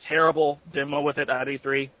 I had a terrible demo with it at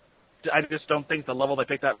E3. I just don't think the level they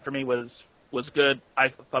picked out for me was good. I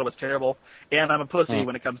thought it was terrible, and I'm a pussy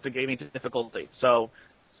when it comes to gaming difficulty. So.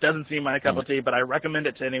 Doesn't seem my cup of tea, but I recommend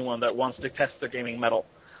it to anyone that wants to test their gaming mettle.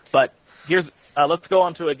 But let's go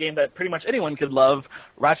on to a game that pretty much anyone could love,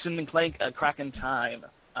 Ratchet & Clank: A Crack in Time.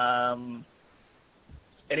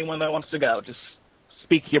 Anyone that wants to go, just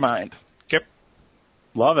speak your mind. Kip?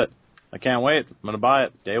 Love it. I can't wait. I'm going to buy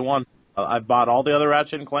it day one. I've bought all the other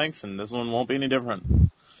Ratchet & Clanks, and this one won't be any different.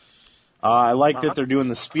 I like that they're doing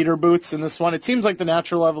the speeder boots in this one. It seems like the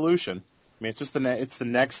natural evolution. I mean, it's just it's the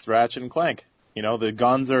next Ratchet & Clank. You know, the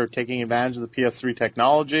guns are taking advantage of the PS3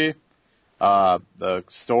 technology. The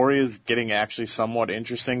story is getting actually somewhat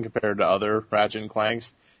interesting compared to other Ratchet &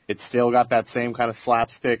 Clanks. It's still got that same kind of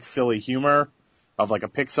slapstick, silly humor of like a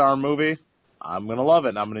Pixar movie. I'm going to love it,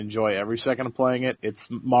 and I'm going to enjoy every second of playing it. It's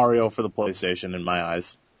Mario for the PlayStation in my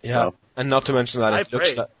eyes. Yeah, so. And not to mention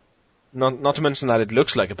that not to mention that it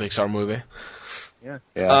looks like a Pixar movie.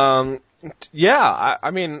 Yeah.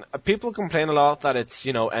 I mean, people complain a lot that it's,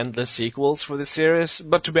 endless sequels for this series,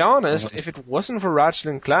 but to be honest, if it wasn't for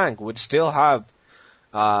Ratchet & Clank, we'd still have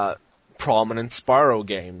prominent Spyro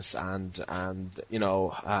games and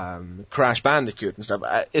Crash Bandicoot and stuff.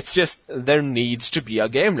 It's just, there needs to be a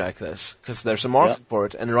game like this, because there's a market for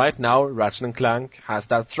it, and right now, Ratchet & Clank has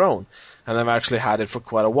that throne, and I've actually had it for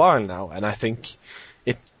quite a while now, and I think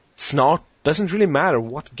doesn't really matter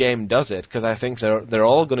what game does it, because I think they're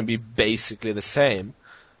all going to be basically the same.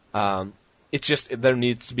 It's just there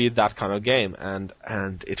needs to be that kind of game, and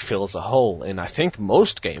it fills a hole. And I think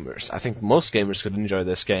most gamers could enjoy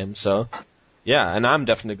this game. So, yeah, and I'm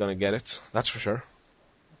definitely going to get it. That's for sure.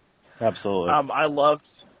 Absolutely. I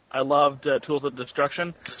loved Tools of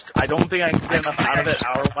Destruction. I don't think I can get enough out of it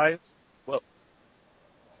hour-wise. Well,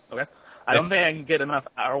 okay. I don't think I can get enough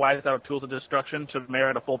hour-wise out of Tools of Destruction to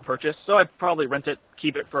merit a full purchase, so I'd probably rent it,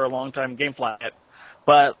 keep it for a long time, gamefly it.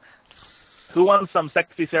 But who wants some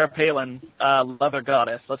sexy Sarah Palin leather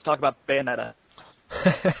goddess? Let's talk about Bayonetta.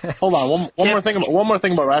 Hold on, one more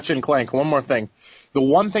thing about Ratchet & Clank. One more thing. The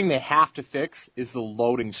one thing they have to fix is the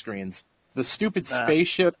loading screens. The stupid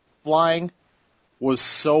spaceship flying was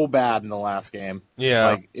so bad in the last game.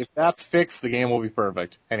 Yeah. Like, if that's fixed, the game will be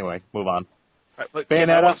perfect. Anyway, move on. Right,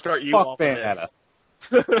 Bayonetta, fuck Bayonetta.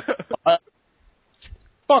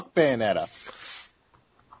 Fuck Bayonetta.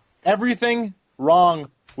 Everything wrong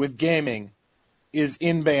with gaming is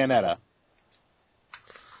in Bayonetta.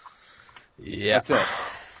 Yeah. That's it.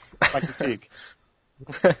 My critique.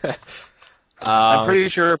 I'm pretty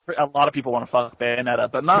sure a lot of people want to fuck Bayonetta,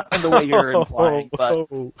 but not in the way you're implying. But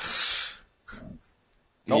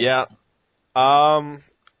Nope. yeah,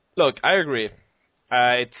 look, I agree.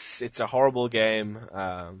 It's a horrible game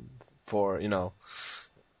for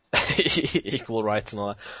equal rights and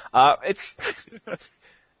all that.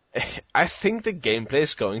 I think the gameplay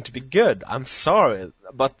is going to be good. I'm sorry,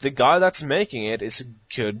 but the guy that's making it is a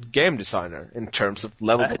good game designer in terms of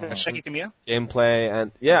level progression, gameplay,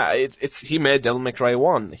 and he made Devil May Cry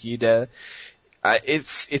 1. He did.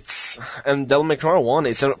 And Devil May Cry 1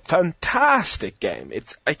 is a fantastic game.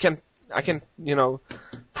 I can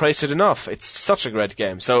praise it enough. It's such a great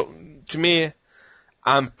game. So to me,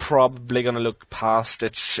 I'm probably gonna look past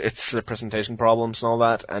its presentation problems and all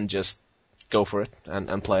that, and just go for it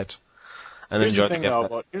and play it and enjoy the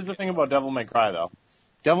game. Here's the thing about Devil May Cry though.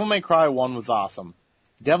 Devil May Cry 1 was awesome.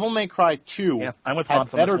 Devil May Cry 2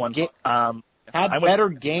 had better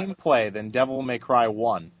gameplay than Devil May Cry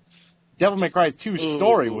 1. Devil May Cry 2's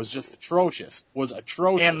story was just atrocious.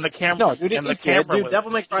 And the camera. No, dude,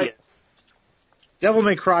 Devil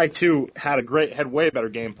May Cry 2 had way better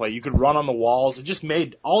gameplay. You could run on the walls.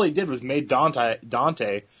 All he did was made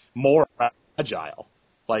Dante more agile.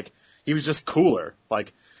 Like, he was just cooler.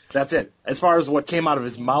 Like, that's it. As far as what came out of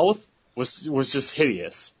his mouth was just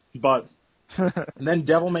hideous. But and then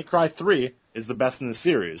Devil May Cry 3 is the best in the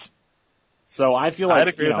series. So I feel like I'd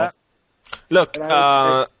agree with that. Look,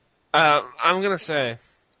 I'm gonna say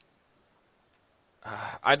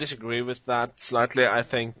I disagree with that slightly. I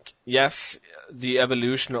think yes, the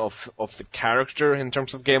evolution of the character in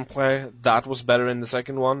terms of gameplay, that was better in the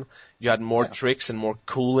second one. You had more tricks and more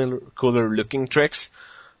cooler looking tricks.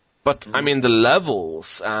 But I mean the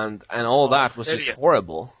levels and all that was just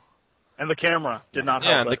horrible. And the camera did not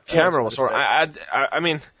help. Yeah, the camera was horrible. I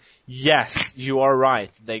mean, yes, you are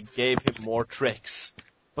right. They gave him more tricks.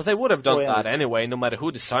 But they would have done that anyway, no matter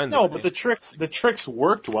who designed it. No, but the tricks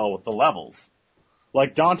worked well with the levels.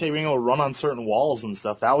 Like Dante being able to run on certain walls and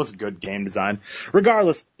stuff, that was good game design.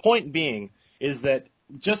 Regardless, point being is that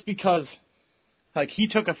just because like he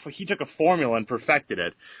took a formula and perfected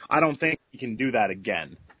it, I don't think he can do that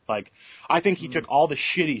again. Like, I think he took all the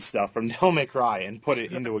shitty stuff from Devil May Cry and put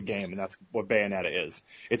it into a game, and that's what Bayonetta is.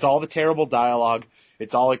 It's all the terrible dialogue.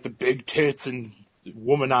 It's all like the big tits and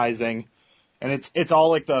womanizing. And it's all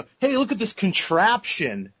like hey, look at this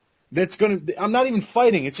contraption that's I'm not even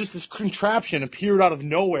fighting. It's just this contraption appeared out of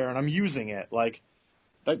nowhere and I'm using it. Like,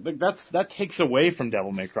 that takes away from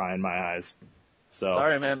Devil May Cry in my eyes. So.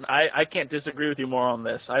 Sorry, man. I can't disagree with you more on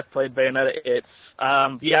this. I've played Bayonetta. It's,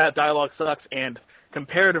 dialogue sucks, and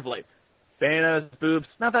comparatively, Bayonetta's boobs,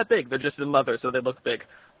 not that big. They're just in leather, so they look big.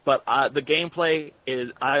 But the gameplay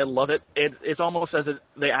I love it. It's almost as if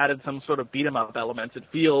they added some sort of beat-em-up elements. It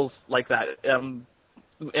feels like that.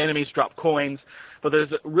 Enemies drop coins, but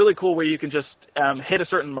there's a really cool where you can just hit a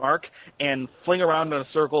certain mark and fling around in a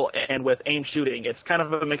circle and with aim shooting. It's kind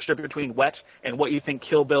of a mixture between wet and what you think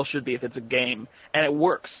Kill Bill should be if it's a game, and it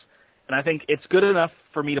works. And I think it's good enough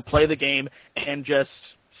for me to play the game and just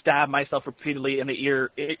stab myself repeatedly in the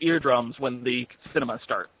eardrums when the cinemas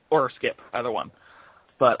start, or skip, either one.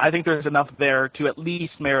 But I think there's enough there to at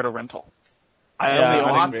least merit a rental.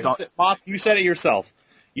 Mots, you said it yourself.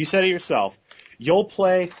 You'll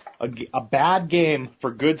play a bad game for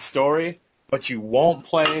good story, but you won't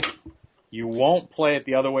play it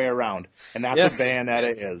the other way around. And that's what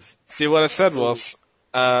Bayonetta is. See, what I said was,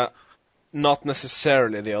 not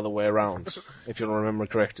necessarily the other way around, if you remember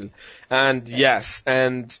correctly. And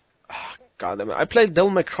God damn it, I played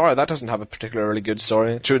Devil May Cry. That doesn't have a particularly good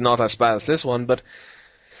story. True, not as bad as this one, but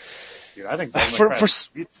dude, I think Devil May Cry is a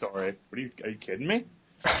sweet story. Are you kidding me?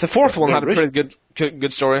 The fourth one had a pretty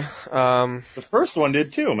good story. The first one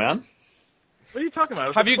did too, man. What are you talking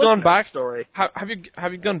about? Have you gone back? Story. Have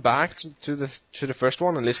you gone back to the first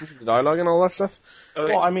one and listened to the dialogue and all that stuff?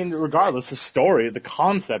 Okay. Well, I mean, regardless, the story, the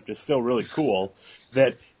concept is still really cool.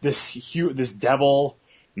 That this devil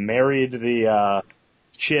married the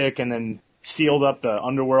chick and then sealed up the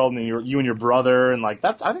underworld, and you and your brother, and like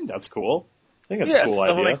I think that's cool. I think that's a cool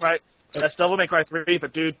idea. That's Devil May Cry 3,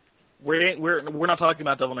 but dude, we're not talking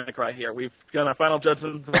about Devil May Cry here. We've done our final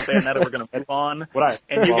judgment on Bayonetta. We're going to move on,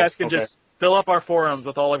 and you guys can just fill up our forums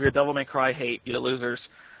with all of your Devil May Cry hate, you losers.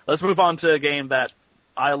 Let's move on to a game that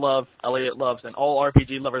I love, Elliot loves, and all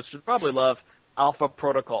RPG lovers should probably love, Alpha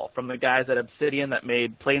Protocol, from the guys at Obsidian that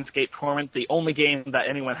made Planescape Torment, the only game that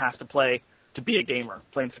anyone has to play to be a gamer,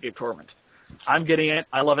 Planescape Torment. I'm getting it.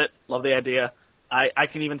 I love it. Love the idea. I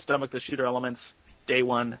can even stomach the shooter elements. Day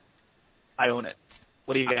one. I own it.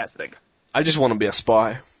 What do you guys think? I just want to be a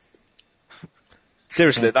spy.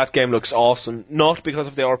 seriously, that game looks awesome. Not because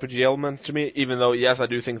of the RPG elements to me, even though, yes, I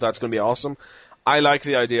do think that's going to be awesome. I like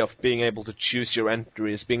the idea of being able to choose your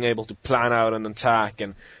entries, being able to plan out an attack,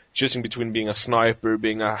 and choosing between being a sniper,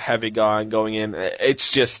 being a heavy guy, and going in.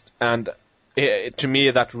 It's just, and to me,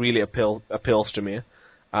 that really appeals to me.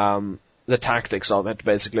 The tactics of it,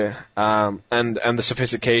 basically, and the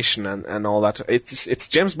sophistication and all that. It's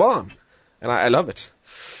James Bond, and I love it.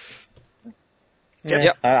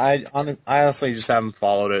 Yeah. I honestly just haven't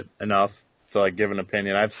followed it enough to like give an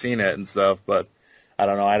opinion. I've seen it and stuff, but I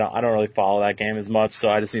don't know. I don't really follow that game as much, so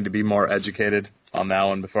I just need to be more educated on that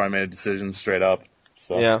one before I made a decision straight up.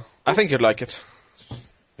 So yeah, I think you'd like it.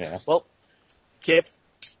 Yeah. Well, Kip,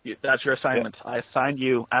 that's your assignment. I assigned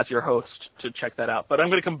you as your host to check that out. But I'm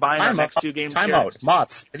going to combine our next two games. Time out.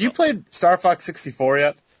 Mott's, have you played Star Fox 64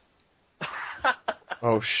 yet?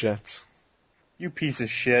 Oh shit. You piece of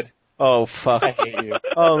shit. Oh fuck. I hate you.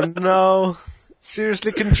 Oh no.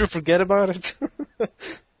 Seriously, couldn't you forget about it?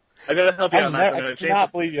 I'm going to help you on that. I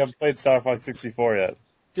cannot believe you haven't played Star Fox 64 yet.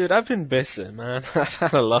 Dude, I've been busy, man. I've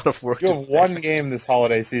had a lot of work. You have one game this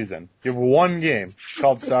holiday season. You have one game. It's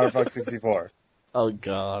called Star Fox 64. Oh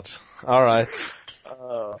god. Alright.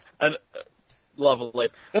 And lovely.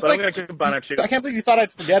 That's but like, I'm going to combine our two. I can't believe you thought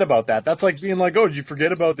I'd forget about that. That's like being like, oh, did you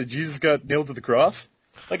forget about that Jesus got nailed to the cross?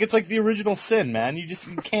 Like, it's like the original sin, man. You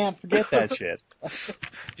can't forget that shit.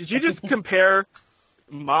 Did you just compare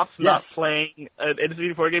Mott's not Yes. playing an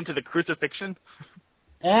N64 game to the crucifixion?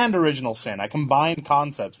 And original sin. I combined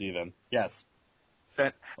concepts even. Yes.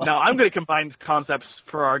 Now I'm going to combine concepts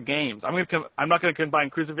for our games. I'm not going to combine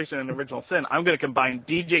Crucifixion and Original Sin. I'm going to combine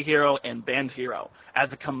DJ Hero and Band Hero as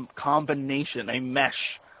a combination, a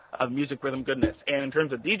mesh of music rhythm goodness. And in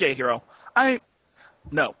terms of DJ Hero, I'm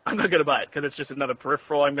not going to buy it because it's just another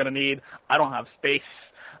peripheral I'm going to need. I don't have space.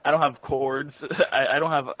 I don't have cords. I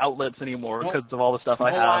don't have outlets anymore because of all the stuff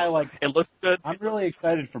I have. It looks good. I'm really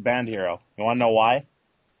excited for Band Hero. You want to know why?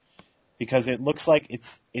 Because it looks like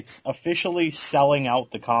it's officially selling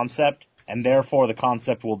out the concept, and therefore the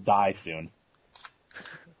concept will die soon.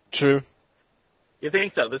 True. You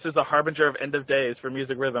think so? This is a harbinger of end of days for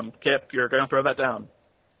music rhythm. Kip, you're going to throw that down.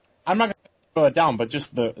 I'm not going to throw it down, but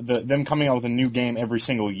just them coming out with a new game every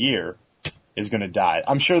single year is going to die.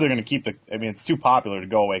 I'm sure they're going to keep it's too popular to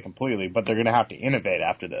go away completely, but they're going to have to innovate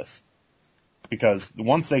after this. Because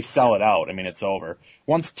once they sell it out, it's over.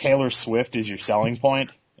 Once Taylor Swift is your selling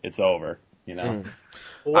point, it's over, you know.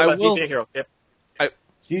 Well, what about DJ Hero, Kip?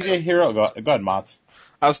 DJ Hero, go ahead, Mats.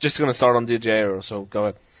 I was just going to start on DJ Hero, so go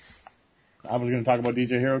ahead. I was going to talk about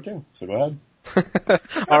DJ Hero too, so go ahead.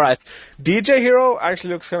 Alright. DJ Hero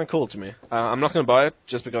actually looks kind of cool to me. I'm not going to buy it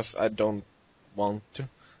just because I don't want to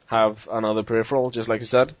have another peripheral, just like you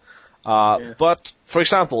said. But, for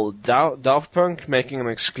example, Daft Punk making an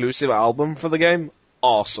exclusive album for the game,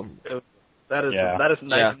 awesome. That is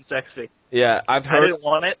nice and sexy. Yeah, I've heard. I didn't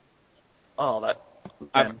want it. Oh,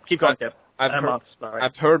 keep going, Kip.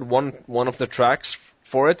 I've heard one of the tracks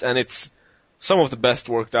for it, and it's some of the best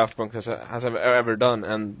work Daft Punk has ever done,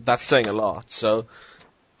 and that's saying a lot. So,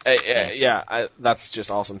 that's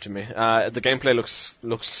just awesome to me. The gameplay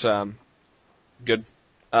looks good,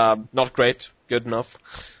 not great, good enough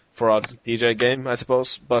for a DJ game, I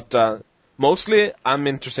suppose. But mostly, I'm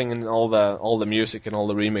interested in all the music and all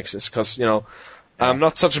the remixes, because I'm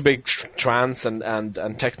not such a big trance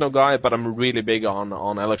and techno guy, but I'm really big on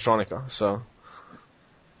electronica. So,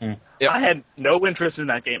 I had no interest in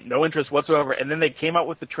that game, no interest whatsoever. And then they came out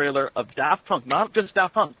with the trailer of Daft Punk, not just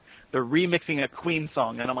Daft Punk. They're remixing a Queen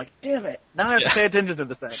song, and I'm like, damn it! Now I have to pay attention to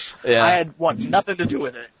this thing. Yeah. I had nothing to do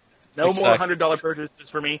with it. No more $100 purchases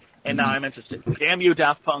for me, and now I'm interested. Damn you,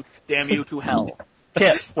 Daft Punk! Damn you to hell!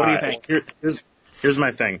 Kip, what do you think? Here's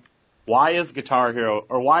my thing. Why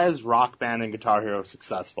is Rock Band and Guitar Hero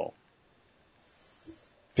successful?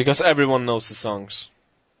 Because everyone knows the songs.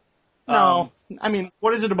 No,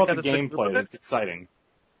 what is it about the gameplay that's exciting?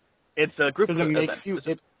 It's a group. Because it makes you.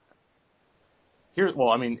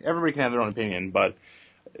 Everybody can have their own opinion, but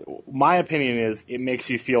my opinion is it makes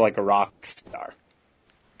you feel like a rock star.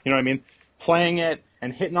 You know what I mean? Playing it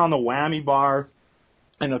and hitting on the whammy bar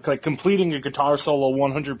and like completing a guitar solo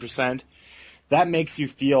 100%. That makes you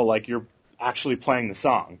feel like you're actually playing the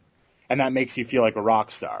song, and that makes you feel like a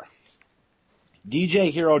rock star.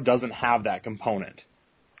 DJ Hero doesn't have that component.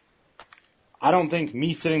 I don't think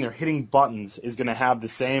me sitting there hitting buttons is going to have the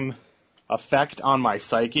same effect on my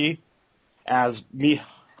psyche as me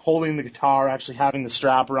holding the guitar, actually having the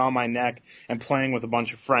strap around my neck, and playing with a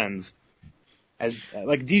bunch of friends. As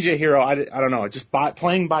like DJ Hero, I don't know. Just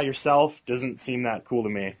playing by yourself doesn't seem that cool to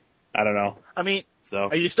me. I don't know.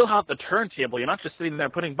 So You still have the turntable. You're not just sitting there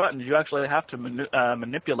putting buttons. You actually have to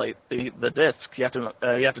manipulate the disc. You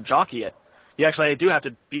have to jockey it. You actually do have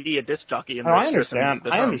to be a disc jockey. In I understand.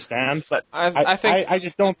 I understand, but I think I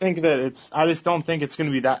just don't think that I just don't think it's going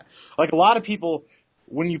to be that. Like a lot of people,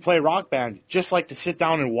 when you play Rock Band, just like to sit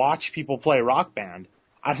down and watch people play Rock Band.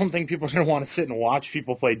 I don't think people are going to want to sit and watch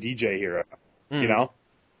people play DJ Hero. You know?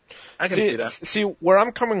 I can see that. See, where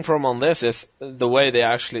I'm coming from on this is the way they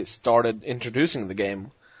actually started introducing the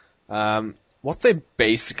game. What they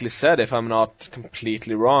basically said, if I'm not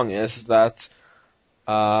completely wrong, is that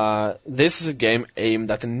this is a game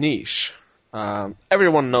aimed at a niche.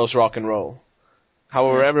 Everyone knows rock and roll.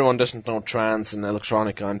 However, everyone doesn't know trance and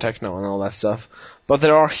electronica and techno and all that stuff. But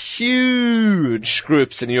there are huge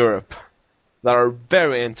groups in Europe that are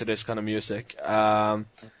very into this kind of music.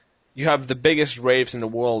 You have the biggest raves in the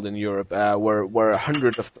world in Europe, where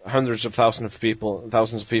hundreds of thousands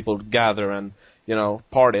of people gather and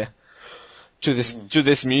party to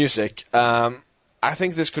this music. I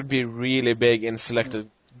think this could be really big in selected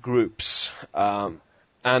groups. Which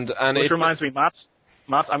reminds me,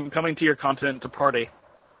 Mats, I'm coming to your continent to party.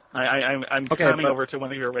 I'm coming over to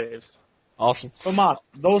one of your raves. Awesome. So Mats,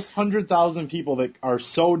 those 100,000 people that are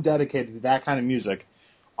so dedicated to that kind of music,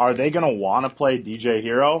 are they going to want to play DJ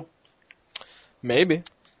Hero? Maybe.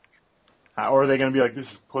 Or are they going to be like,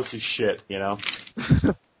 this is pussy shit,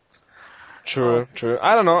 True.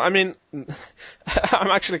 I don't know. I mean, I'm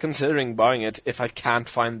actually considering buying it if I can't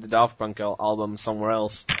find the Daft Punk album somewhere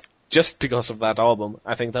else. Just because of that album.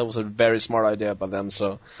 I think that was a very smart idea by them,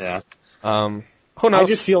 so. Yeah. Who knows? I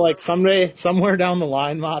just feel like somewhere down the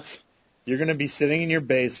line, Mats, you're going to be sitting in your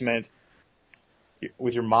basement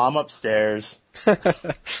with your mom upstairs,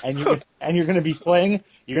 and you're going to be playing,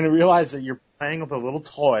 you're going to realize that you're playing with a little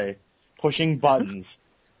toy, pushing buttons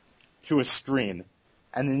to a screen,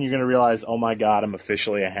 and then you're going to realize, oh my god, I'm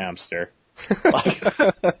officially a hamster.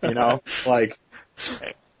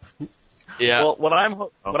 Yeah. Well, what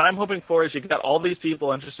I'm hoping for is you got all these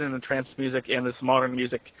people interested in the trance music and this modern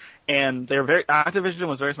music, and Activision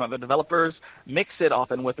was very smart. The developers mix it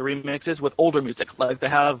often with the remixes with older music, like they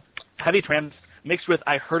have heavy trance mixed with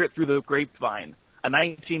I Heard It Through the Grapevine, a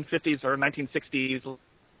 1950s or 1960s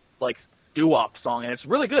like doo-wop song, and it's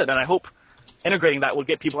really good. And I hope integrating that will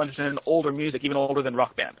get people interested in older music, even older than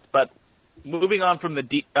Rock Band. But moving on from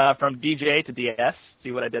from DJ to DS.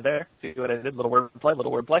 See what I did there? See what I did? Little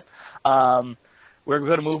wordplay. We're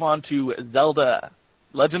going to move on to Zelda,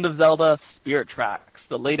 Legend of Zelda Spirit Tracks,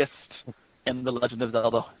 the latest in the Legend of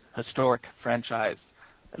Zelda historic franchise.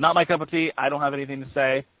 Not my cup of tea. I don't have anything to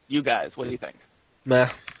say. You guys, what do you think? Meh.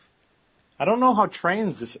 I don't know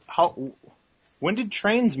when did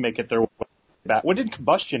trains make it their way back? When did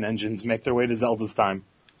combustion engines make their way to Zelda's time?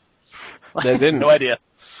 They didn't. No idea.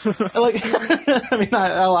 I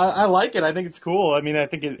like it. I think it's cool. I mean, I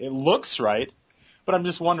think it looks right, but I'm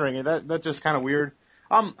just wondering, that's just kind of weird.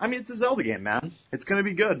 It's a Zelda game, man. It's gonna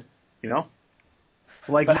be good,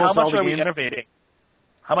 Like but most how much Zelda are we games, innovating?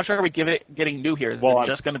 How much are we getting new here? Is it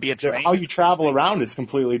just going to be a train? how you travel around is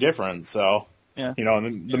completely different. So, Yeah.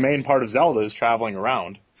 The main part of Zelda is traveling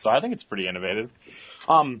around. So I think it's pretty innovative.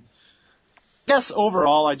 I guess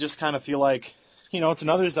overall, I just kind of feel like, it's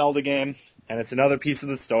another Zelda game, and it's another piece of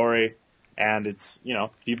the story, and it's,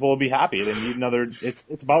 people will be happy. They need another, it's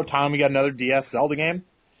about time we got another DS Zelda game,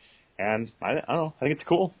 and I don't know, I think it's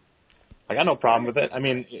cool. I got no problem with it. I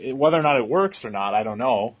mean, whether or not it works or not, I don't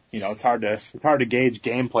know. It's hard to gauge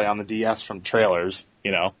gameplay on the DS from trailers,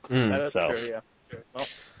 That's so. true, yeah. Well,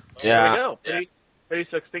 Yeah. there we go. Pretty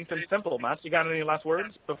succinct and simple. Matt, you got any last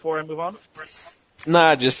words before I move on?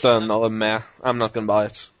 Nah, just another meh. I'm not gonna buy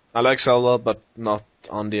it. I like Zelda, but not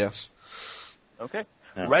on DS. Okay.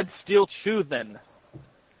 Yeah. Red Steel 2 then.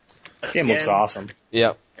 Game looks awesome.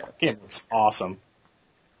 Yeah. Game looks awesome.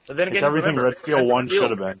 But then It's again, everything remember, Red Steel 1 should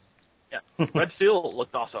have been. Yeah. Red Steel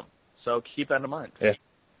looked awesome. So keep that in mind. Yeah.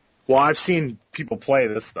 Well, I've seen people play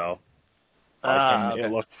this though. And Okay.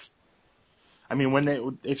 it looks. I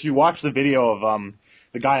mean, if you watch the video of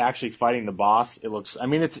the guy actually fighting the boss, it looks. I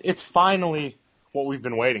mean, it's finally what we've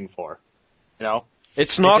been waiting for.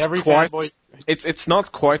 It's not every quite. fanboy- It's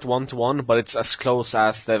not quite 1-to-1, but it's as close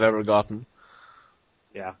as they've ever gotten.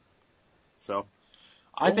 Yeah. So,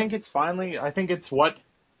 I think it's finally. I think it's what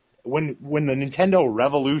when the Nintendo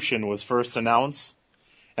Revolution was first announced,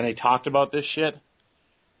 and they talked about this shit.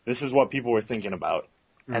 This is what people were thinking about,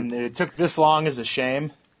 and it took this long is a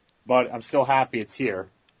shame, but I'm still happy it's here.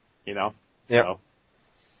 Yeah. So,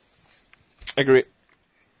 Agree.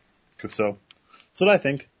 that's what I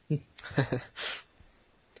think.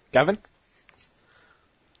 Gavin?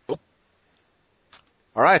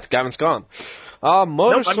 Alright, Gavin's gone. Nope,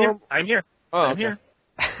 MotorStorm. I'm here. Oh, I'm okay. here.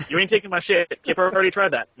 You ain't taking my shit. Kipper already tried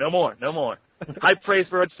that. No more. High praise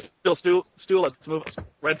for Red Steel Stool. Let's move.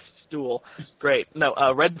 Red Stool. Great.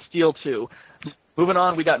 No, Red Steel 2. Moving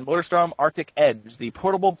on, we got MotorStorm Arctic Edge, the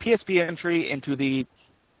portable PSP entry into the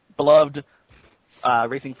beloved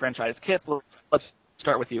racing franchise. Kip, let's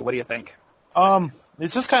start with you. What do you think?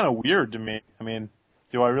 It's just kind of weird to me. I mean,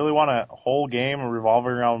 do I really want a whole game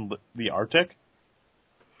revolving around the Arctic?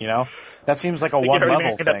 You know, that seems like a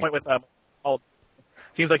one-level thing. That point with,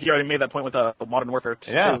 seems like you already made that point with Modern Warfare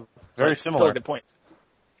 2. Yeah, very similar. Still a good point.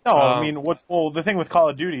 No, I mean, the thing with Call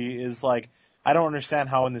of Duty is, like, I don't understand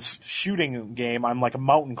how in this shooting game I'm like a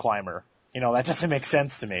mountain climber. You know, that doesn't make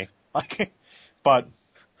sense to me. Like, but,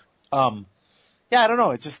 yeah, I don't know.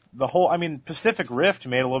 It's just the whole, I mean, Pacific Rift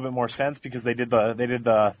made a little bit more sense because they did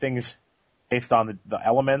the things based on the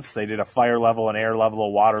elements. They did a fire level, an air level, a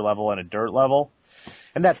water level, and a dirt level.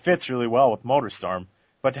 And that fits really well with MotorStorm.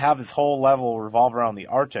 But to have this whole level revolve around the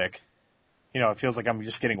Arctic, you know, it feels like I'm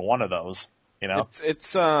just getting one of those, you know?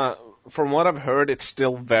 It's from what I've heard, it's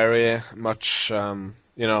still very much, you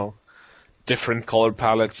know, different color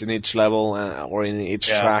palettes in each level or in each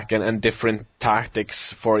track and different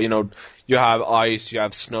tactics for, you know, you have ice, you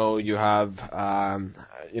have snow, you have,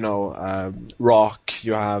 rock,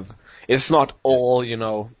 it's not all, you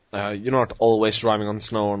know, you're not always driving on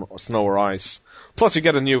snow or ice. Plus, you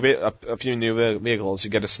get a few new vehicles. You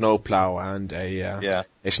get a snowplow and a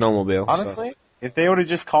snowmobile. Honestly, if they would have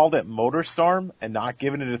just called it MotorStorm and not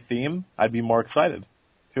given it a theme, I'd be more excited.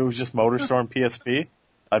 If it was just MotorStorm PSP,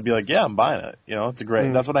 I'd be like, yeah, I'm buying it. You know, it's a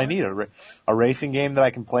great. That's what I need. A racing game that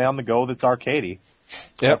I can play on the go that's arcadey.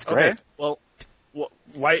 Yeah, that's great. Okay. Well,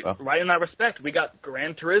 right in that respect, we got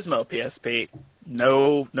Gran Turismo PSP.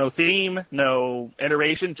 No theme, no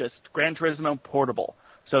iteration, just Gran Turismo portable.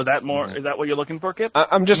 So is that what you're looking for, Kip?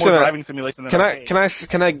 I'm just more gonna driving simulation.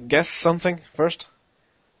 Can I guess something first?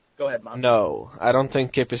 Go ahead, Mom. No, I don't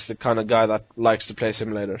think Kip is the kind of guy that likes to play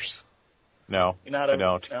simulators. No, I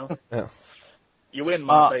don't. No? Yeah. You win,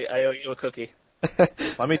 Mom. I owe you a cookie.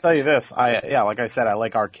 Let me tell you this. Like I said, I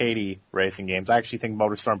like arcadey racing games. I actually think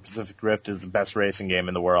MotorStorm Pacific Rift is the best racing game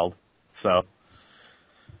in the world. So,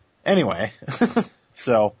 anyway,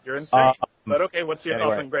 you're insane. But okay, what's your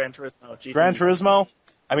thoughts on Gran Turismo? Gran Turismo.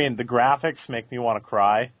 I mean, the graphics make me want to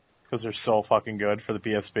cry because they're so fucking good for the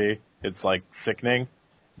PSP. It's like sickening.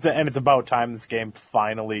 And it's about time this game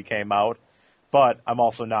finally came out. But I'm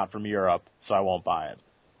also not from Europe, so I won't buy it.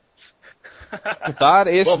 That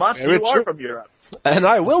is very true. Are from Europe. And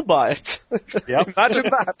I will buy it. Yep. Imagine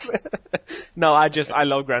that. No, I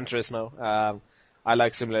love Gran Turismo. I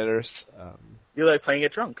like simulators. You like playing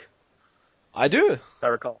it drunk? I do. If I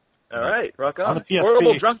recall. All right, rock on. On the PSP.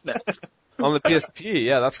 Horrible drunkness. On the PSP,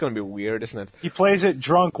 yeah, that's going to be weird, isn't it? He plays it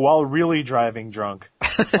drunk while really driving drunk.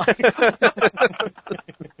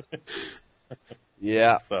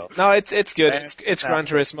 Yeah. So. No, it's good. It's Gran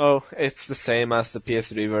Turismo. It's the same as the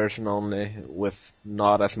PS3 version, only with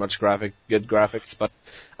not as much good graphics. But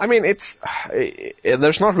I mean,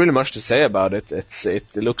 there's not really much to say about it.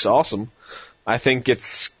 It looks awesome. I think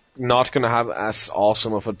it's not going to have as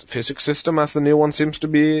awesome of a physics system as the new one seems to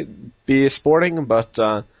be sporting, but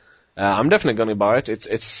I'm definitely going to buy it.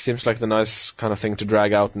 It seems like the nice kind of thing to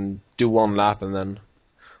drag out and do one lap and then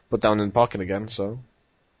put down in the pocket again. So,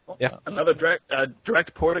 yeah. Another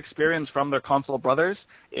direct port experience from their console brothers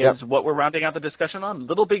is what we're rounding out the discussion on.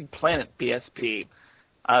 Little Big Planet PSP.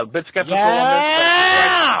 A bit skeptical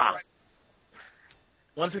on this.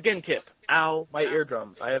 Once again, Kip. Ow, my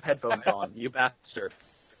eardrums. I have headphones on. You bastard.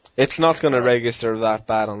 It's not going to register that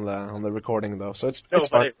bad on the recording though, so it's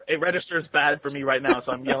fine. It registers bad for me right now,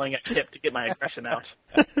 so I'm yelling at Kip to get my aggression out.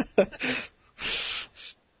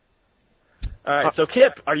 All right, so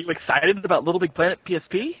Kip, are you excited about Little Big Planet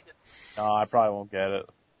PSP? No, I probably won't get it.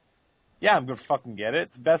 Yeah, I'm gonna fucking get it.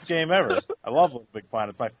 It's the best game ever. I love Little Big Planet.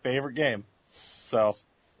 It's my favorite game. So,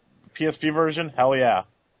 the PSP version, hell yeah.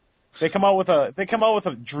 They come out with a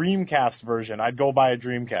Dreamcast version. I'd go buy a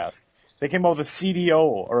Dreamcast. They came out with a CDO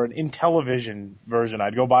or an Intellivision version.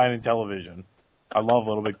 I'd go buy an Intellivision. I love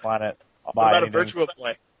Little Big Planet. I'll buy what about anything. a Virtual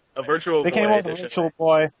Boy? A Virtual Boy. They came out with a Virtual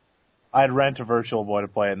Boy. I'd rent a Virtual Boy to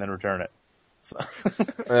play it and then return it. So.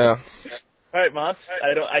 Yeah. All right, Moss.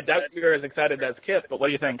 I doubt you're as excited as Kip, but what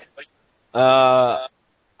do you think? I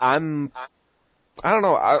don't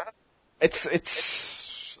know. I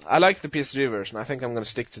like the PS3 version. I think I'm going to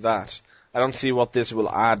stick to that. I don't see what this will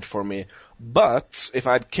add for me. But if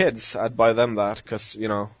I had kids, I'd buy them that because, you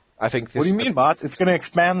know, I think this... What do you mean, Bots? It's going to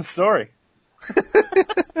expand the story.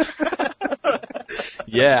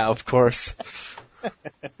 Yeah, of course.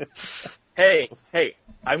 Hey,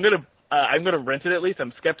 I'm gonna I'm going to rent it at least.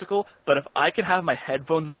 I'm skeptical, but if I can have my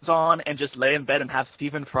headphones on and just lay in bed and have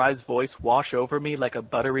Stephen Fry's voice wash over me like a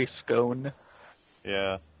buttery scone.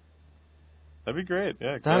 Yeah. That'd be great.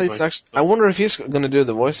 Yeah, That exactly. is actually. I wonder if he's going to do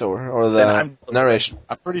the voiceover or Then the I'm- narration.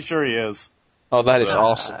 I'm pretty sure he is. Oh, that is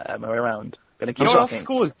awesome. I'm around. Gonna You keep know what else talking. is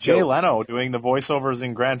cool is Jay Leno doing the voiceovers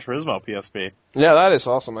in Gran Turismo PSP. Yeah, that is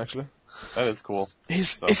awesome, actually. That is cool.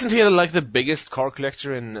 Isn't he like the biggest car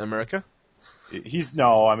collector in America? He is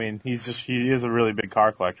a really big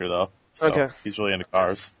car collector though. So Okay. He's really into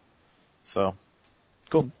cars. So.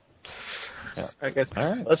 Cool. All right, guys. All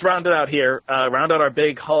right. Let's round it out here. Round out our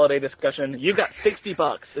big holiday discussion. You've got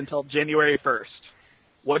 $60 until January 1st.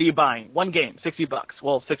 What are you buying? One game, $60.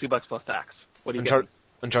 Well, $60 plus tax. What do you get?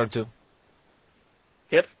 Uncharted 2.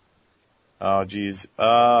 Hip? Oh geez.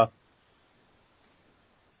 Little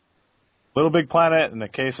Big Planet and a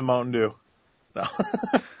case of Mountain Dew. No,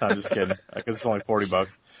 I'm just kidding. Because it's only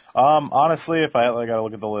 $40. Honestly, if I gotta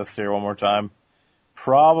look at the list here one more time,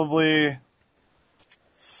 probably.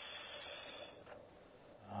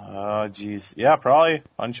 Yeah, probably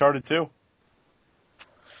Uncharted 2.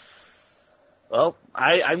 Well,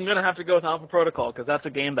 I'm going to have to go with Alpha Protocol because that's a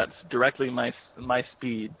game that's directly my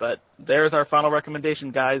speed. But there's our final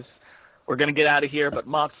recommendation, guys. We're going to get out of here, but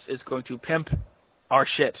Mox is going to pimp our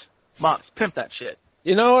shit. Mox, pimp that shit.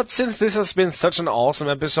 You know what? Since this has been such an awesome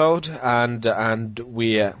episode, and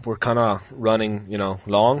we're kind of running,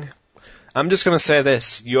 long, I'm just gonna say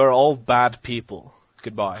this: you're all bad people.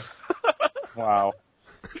 Goodbye. Wow.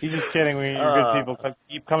 He's just kidding. You're good people.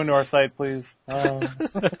 Keep coming to our site, please.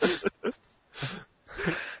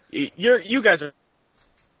 You guys are.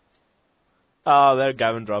 Oh, there,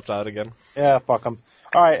 Gavin dropped out again. Yeah, fuck him.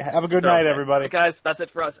 All right, have a good night, everybody. Okay, guys, that's it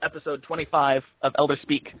for us. Episode 25 of Elder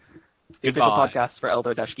Speak. The official Goodbye. podcast for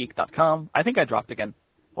elder-geek.com. I think I dropped again.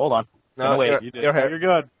 Hold on. No, wait. You did. You're here. You're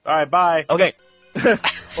good. All right, bye. Okay.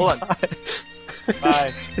 Hold on.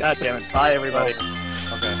 Bye. God damn it. Bye, everybody.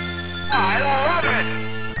 Okay.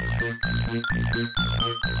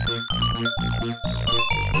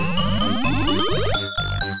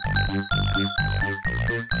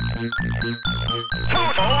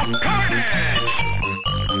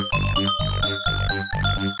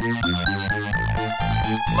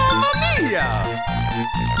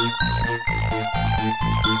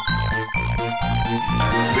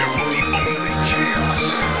 There will be only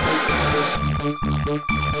chaos.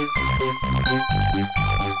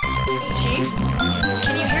 Chief,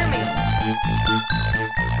 can you hear me?